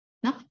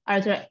နော်အဲ့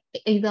ဒါကျွန်တော်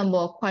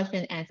example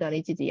question answer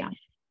လေးကြည့်ကြည့်အောင်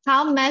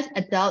how much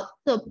adults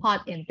took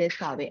part in this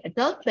survey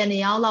adult ဘယ်နှ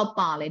စ်ယောက်လောက်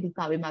ပါလဲဒီ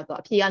survey မှာဆို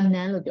အဖြေက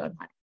none လို့ပြော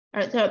ထားတယ်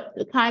အဲ့တော့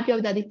ခါပြော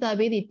ပြတာဒီ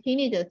survey ဒီ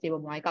teenagers တွေ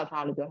ပေါ်မှာကောက်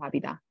ထားလို့ပြောထား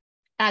ပြီးသား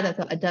အဲ့ဒါ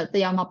ဆို adult တ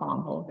ရားမှပါမှာ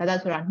မဟုတ်ဒါဆို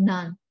ဆိုတာ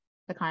none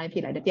တခါလေးဖြေ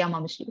လိုက်တယ်တရားမှ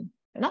မရှိဘူး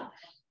နော်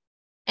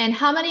and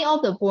how many of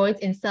the boys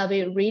in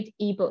survey read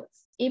ebooks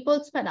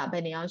ebooks ဖတ်တာဘ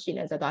ယ်နေအောင်ရှိ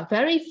လဲဆိုတော့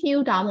very few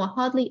ဒါမှမဟုတ်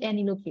hardly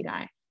any လို့ဖြေ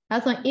ထားတယ်ဒါ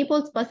ဆိုရင်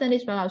ebooks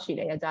percentage ဘယ်လောက်ရှိ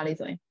လဲယောက်ျားလေး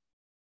ဆိုရင်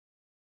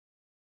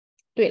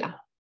တွေ့လား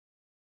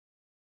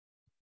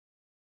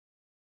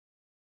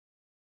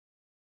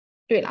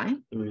တွေ့လား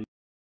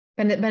ဘ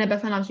ယ်နဲ့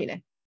percent လောက်ရှိလဲ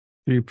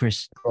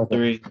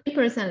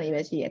 3% လေး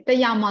ပဲရှိရတ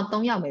ရားမှာ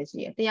3ယောက်ပဲရှိ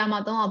ရတရားမှာ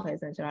3ယောက်ပဲ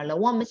ဆိုရင်ကျွန်တော်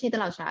လုံးဝမရှိသ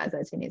လောက်ရှာရ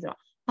ဆိုတဲ့အချိန်လေးဆိုတော့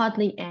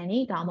hardly any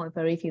ဒါမှမဟုတ်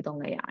very few သုံး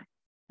လိုက်ရတယ်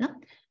နော်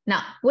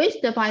now which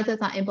devices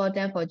are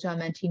important for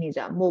German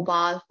teenager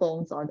mobile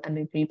phones or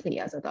MP3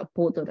 player ဆိုတော့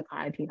both တို့တခါ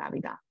လေးဖြေထား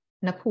ပြီးသား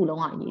နှစ်ခုလုံး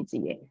ကအရေး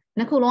ကြီးတယ်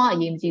နှစ်ခုလုံးကအ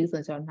ရေးမကြီးဘူး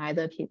ဆိုတော့ကျွန်တော်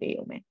neither ဖြေပေး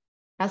ရုံပဲ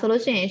ဒါဆို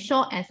လို့ရှိရင်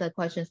short answer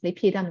questions လေး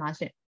ဖြေတတ်မလား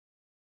ရှင်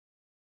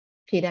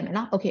ဖြေတတ်မယ်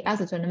နော် okay အဲ့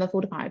ဆိုကျွန်တော် number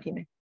 4တခါလေးဖြေမ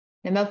ယ်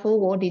Number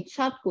 4ကိုဒီ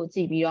chart ကိုကြ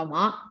ည့်ပြီးတော့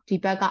မှဒီ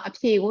ဘက်ကအ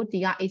ဖြေကိုဒီ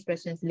က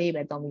expressions လေး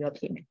ပဲသုံးပြီးတော့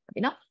ဖြေမယ်ဟုတ်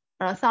ပြီနော်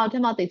အဲ့တော့စာအုပ်ထဲ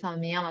မှာသိဆောင်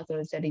မြင်ရမှာဆို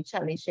လို့ဒီ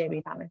chart လေး share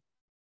ပေးထားမယ်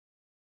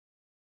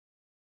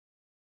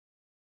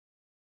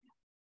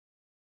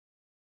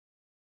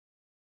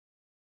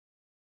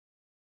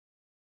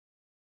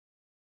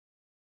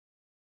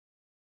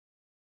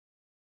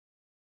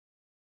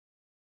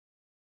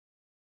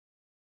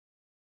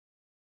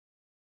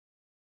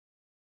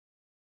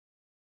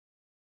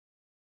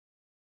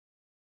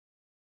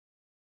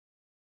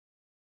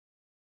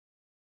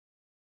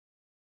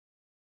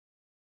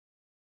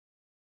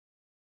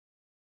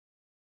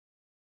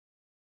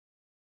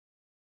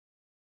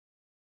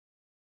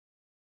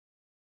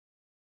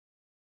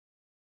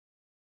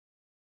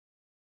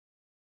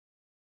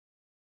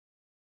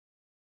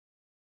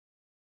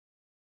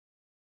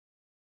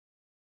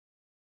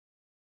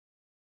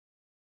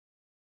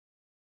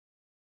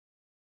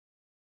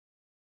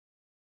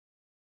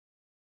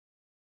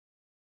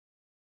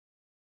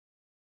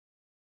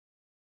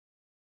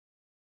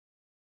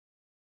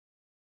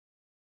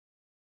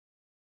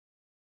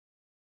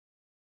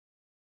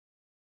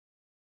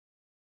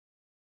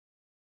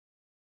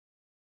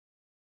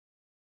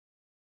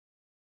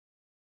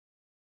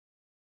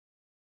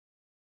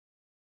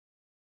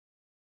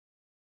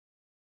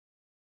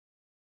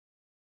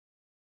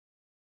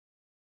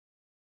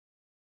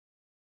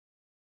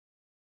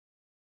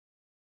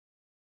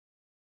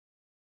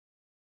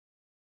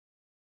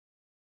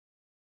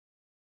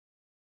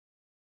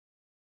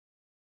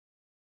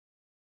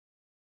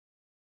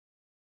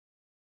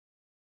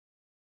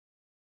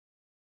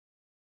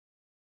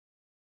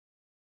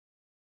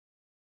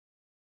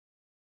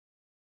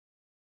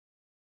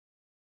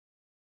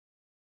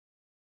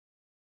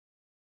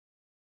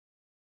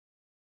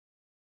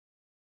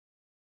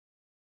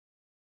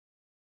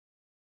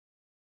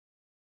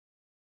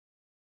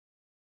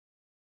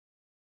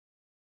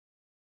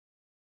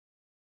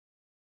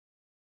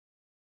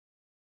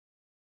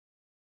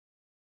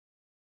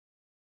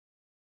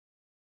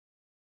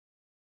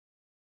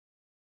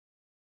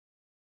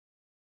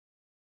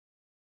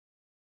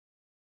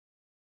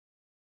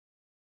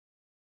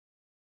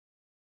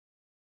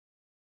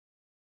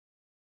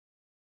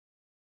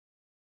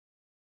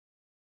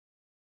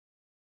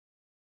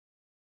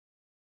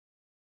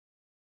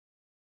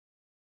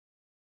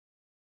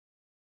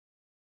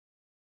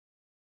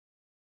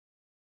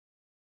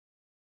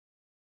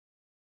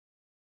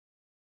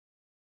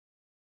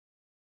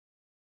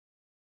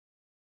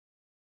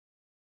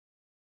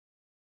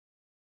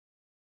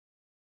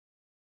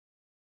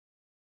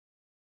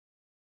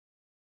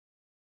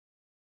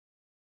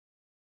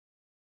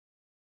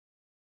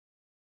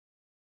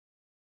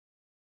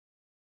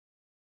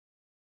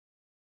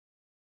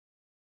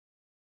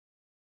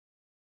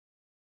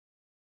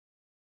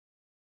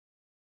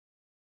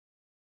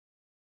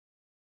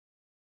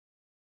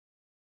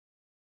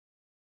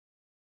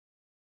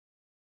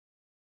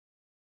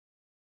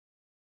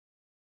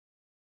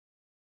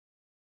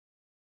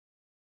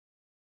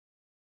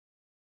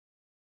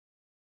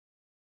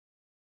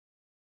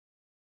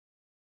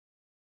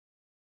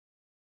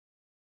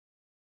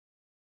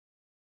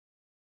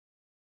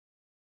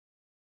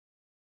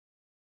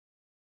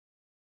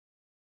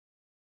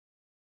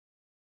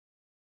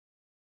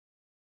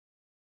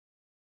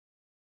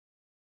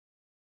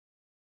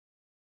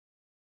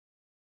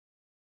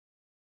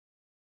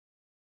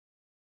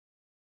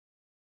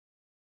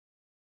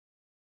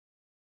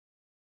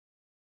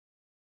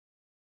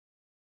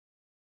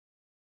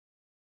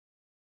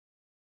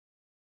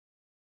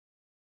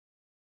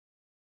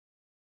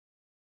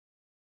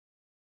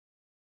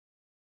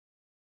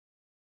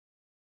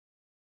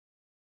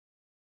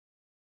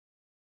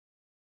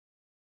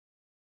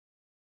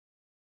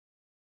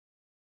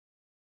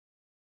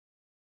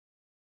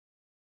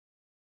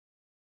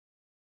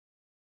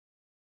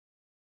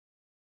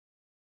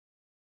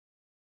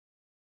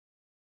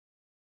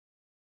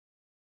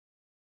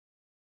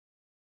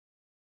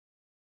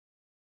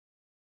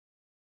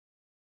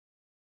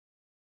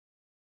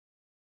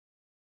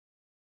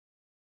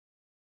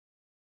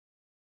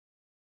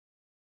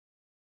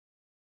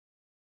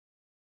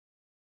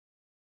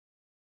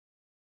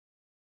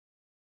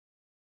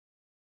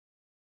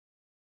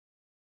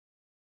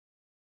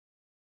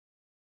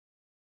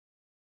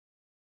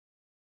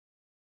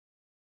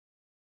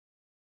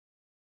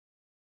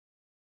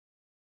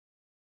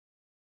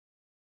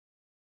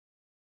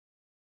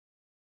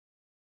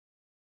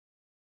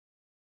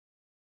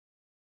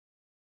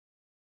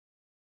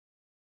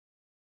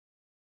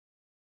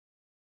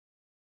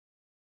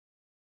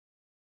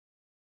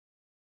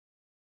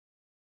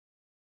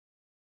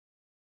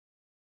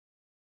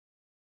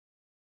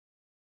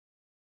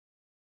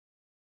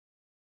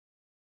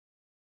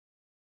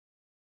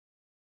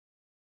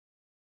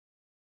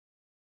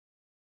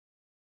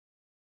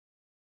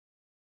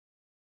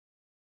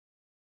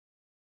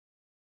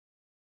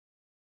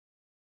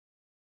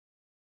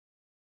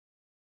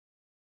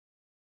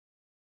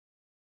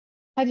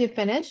Have you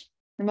finished?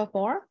 Number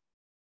 4.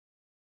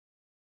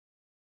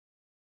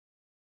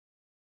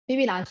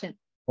 Maybe last.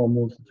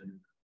 Almost.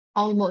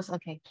 Almost,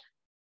 okay.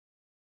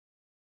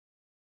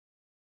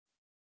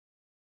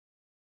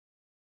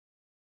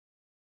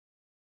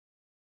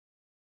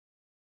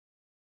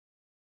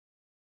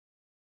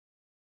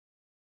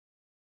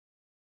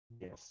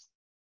 Yes.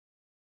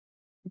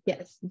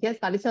 Yes. Yes,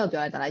 that is all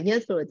right.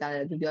 Yes, to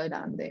be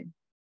done there.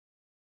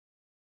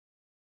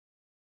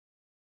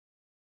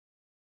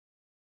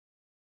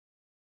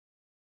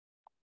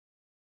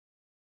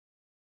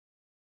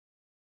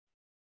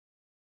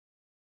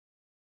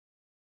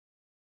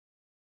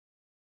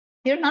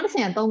 You're not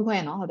saying don't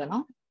quit, no? Hold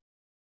on.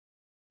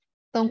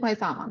 Don't quit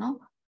sama, no?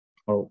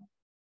 Oh.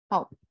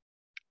 Oh.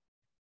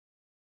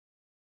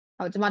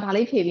 Oh, just my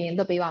daily TV in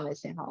the baby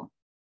machine. How?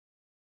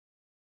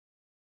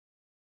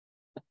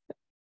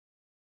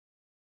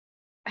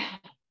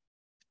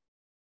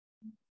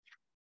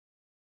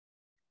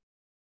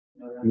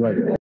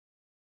 Right.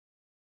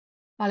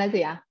 Let's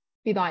see.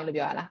 Be doing the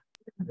viola.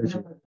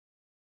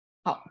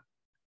 How?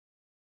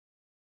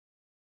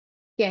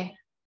 Okay.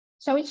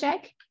 Shall we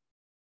check?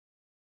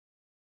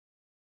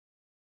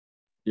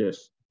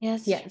 Yes.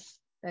 Yes. Yes.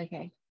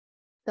 Okay.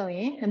 So,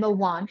 number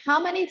 1, how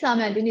many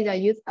times do you need to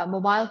use a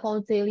mobile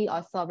phone daily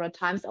or several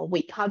times a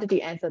week? How did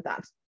you answer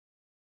that?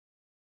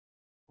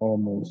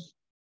 Almost.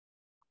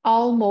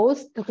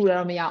 Almost.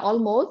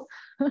 Almost.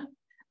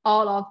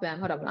 All of them.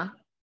 Hold on.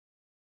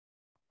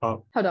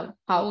 Oh. Hold on.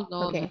 How?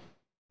 Okay.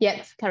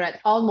 Yes,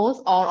 correct.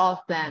 Almost all of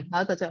them.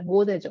 Almost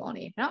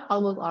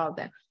all of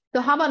them. So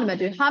how about number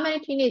 2? How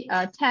many teenage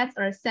texts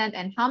are sent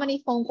and how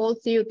many phone calls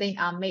do you think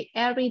are made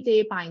every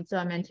day by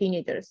German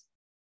teenagers?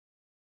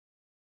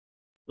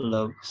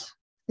 Loads.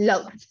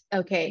 Loads.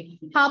 Okay.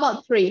 How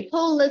about 3?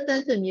 Who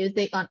listens to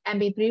music on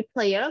MP3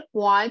 player,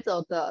 boys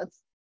or girls?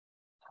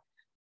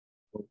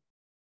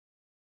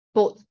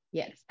 Both.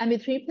 Yes.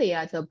 MP3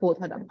 player is both.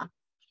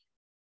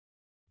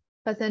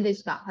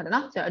 Percentage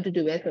to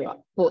do with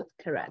both,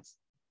 correct.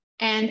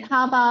 And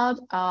how about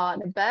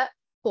number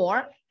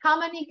 4? How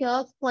many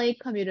girls play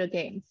computer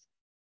games?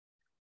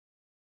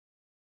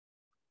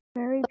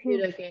 Very few.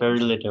 Computer games. Very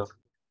little.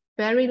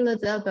 Very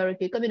little, very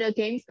few. Computer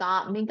games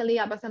got mingle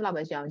percent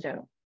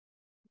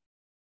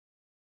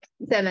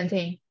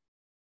 17.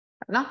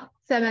 No?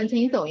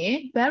 17 ဆိုရင်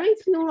very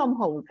few တော့မ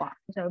ဟုတ်ဘူးကွာ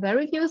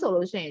very few ဆို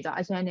လို့ရှိရင်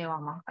အချင်းနေပါ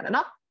မှာဟုတ်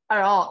နော်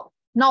အဲ့တော့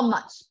not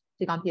much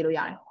ဒီကောင်ဖြေလို့ရ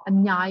တယ်အ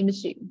များကြီးမ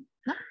ရှိဘူး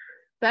နော်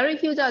very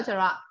few ကျတော့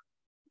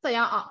10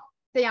ယောက်အောင်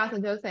100ဆို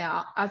ပြော10ယော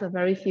က် as a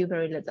very few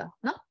very little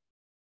နော်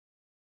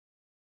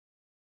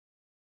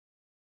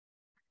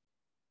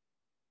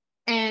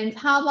And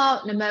how about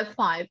number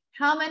 5?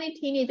 How many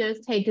teenagers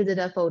take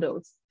digital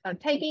photos?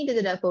 Taking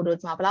digital photos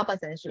မှာဘယ်လောက်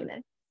percent ရှိလဲ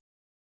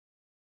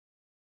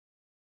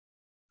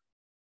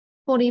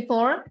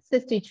 44,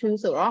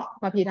 62 ဆိုတော့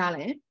မဖြေထား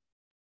လဲ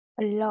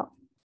A lot.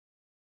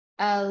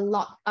 A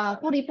lot.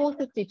 44,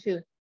 62.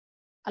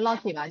 A lot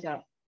ဖြေပါကြ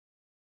တော့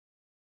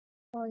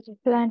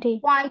Plenty.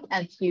 Quite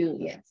a few,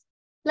 yes.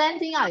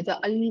 Plenty ကကြတော့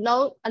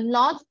a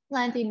lot,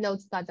 plenty,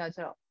 loads ကကြ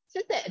တော့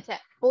80အထ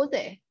က်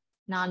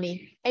90နာနီ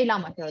အဲ့လော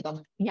က်မှာကျတော့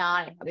များ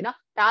တယ်ဟုတ်ပြီနော်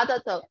ဒါက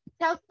တော့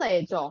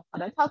60ကျော်ဟုတ်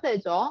တယ်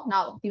60ကျော်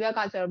နောက်ဒီဘက်က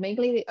ကျတော့ main က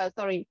လေး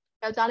sorry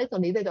ယောက်ျားလေးဆို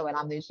40ကျော်ပဲ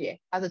လားမသိရှိရ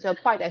အဲဆိုကျတော့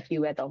quite a few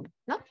ပဲတော့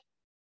နော်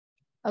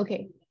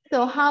Okay, so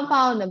how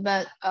about number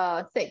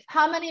 6?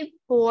 How many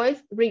boys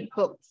read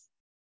books?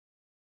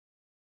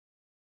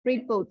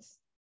 Read books.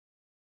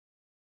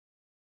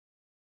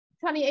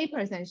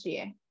 28% ရှိရ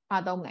ဘာ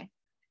သုံးလဲ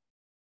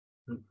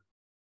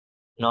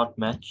Not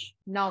much.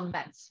 Not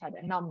much ဟုတ်တ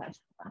ယ် not much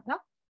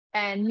နော်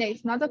And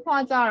next နောက်တစ်ခါ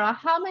ကျတော့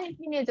how many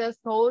teenagers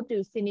go to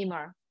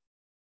cinema?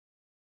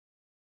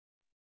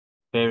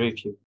 Very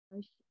few.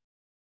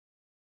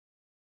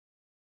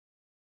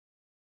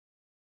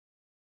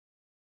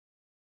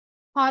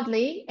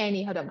 Hardly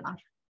any ဟုတ်တယ်မလား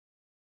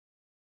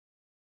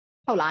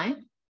ဟုတ်လား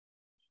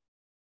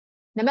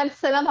နံပါတ်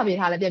7ပါပြ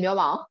ထားလဲပြန်ပြော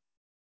ပါအောင်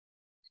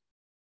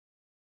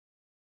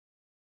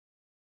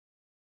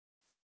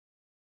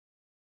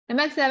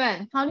Number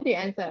 7, how did you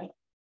answer?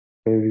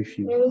 Very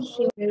few.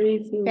 Very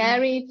few.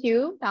 Very few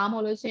ဒါမှမဟု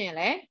တ်လို့ရှိရင်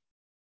လေ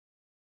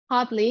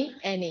hardly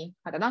any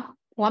ဟုတ်တယ်နော်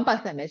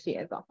 1% ပဲရှိရ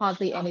ဆိုတော့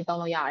hardly any သုံး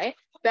လို့ရတယ်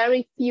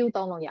very few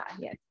သုံးလို့ရတယ်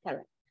yes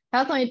correct ဒါ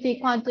ဆိုရင်ဒီ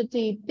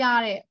quantity ပြ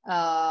တဲ့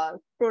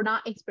pronoun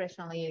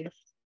expression လေး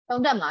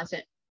သုံးတတ်မလားရှ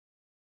င်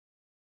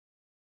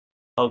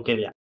ဟုတ်ကဲ့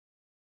ဗျ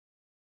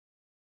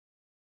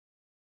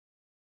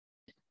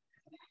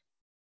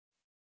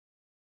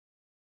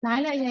နို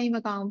င်လည်းအရင်မ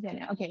ကောင်းဖြစ်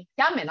နေ okay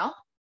ရမယ်နော်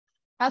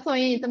ဒါဆို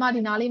ရင်ကျမ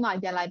ဒီနားလေးမှာ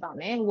ပြန်လိုက်ပါ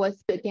မယ် we'll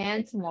see again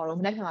tomorrow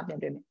မနေ့ကမှပြန်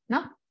တွေ့မယ်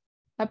နော်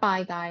bye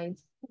bye guys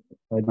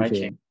Bye. bye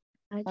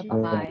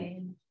bye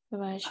Bye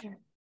bye.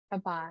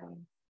 bye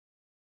bye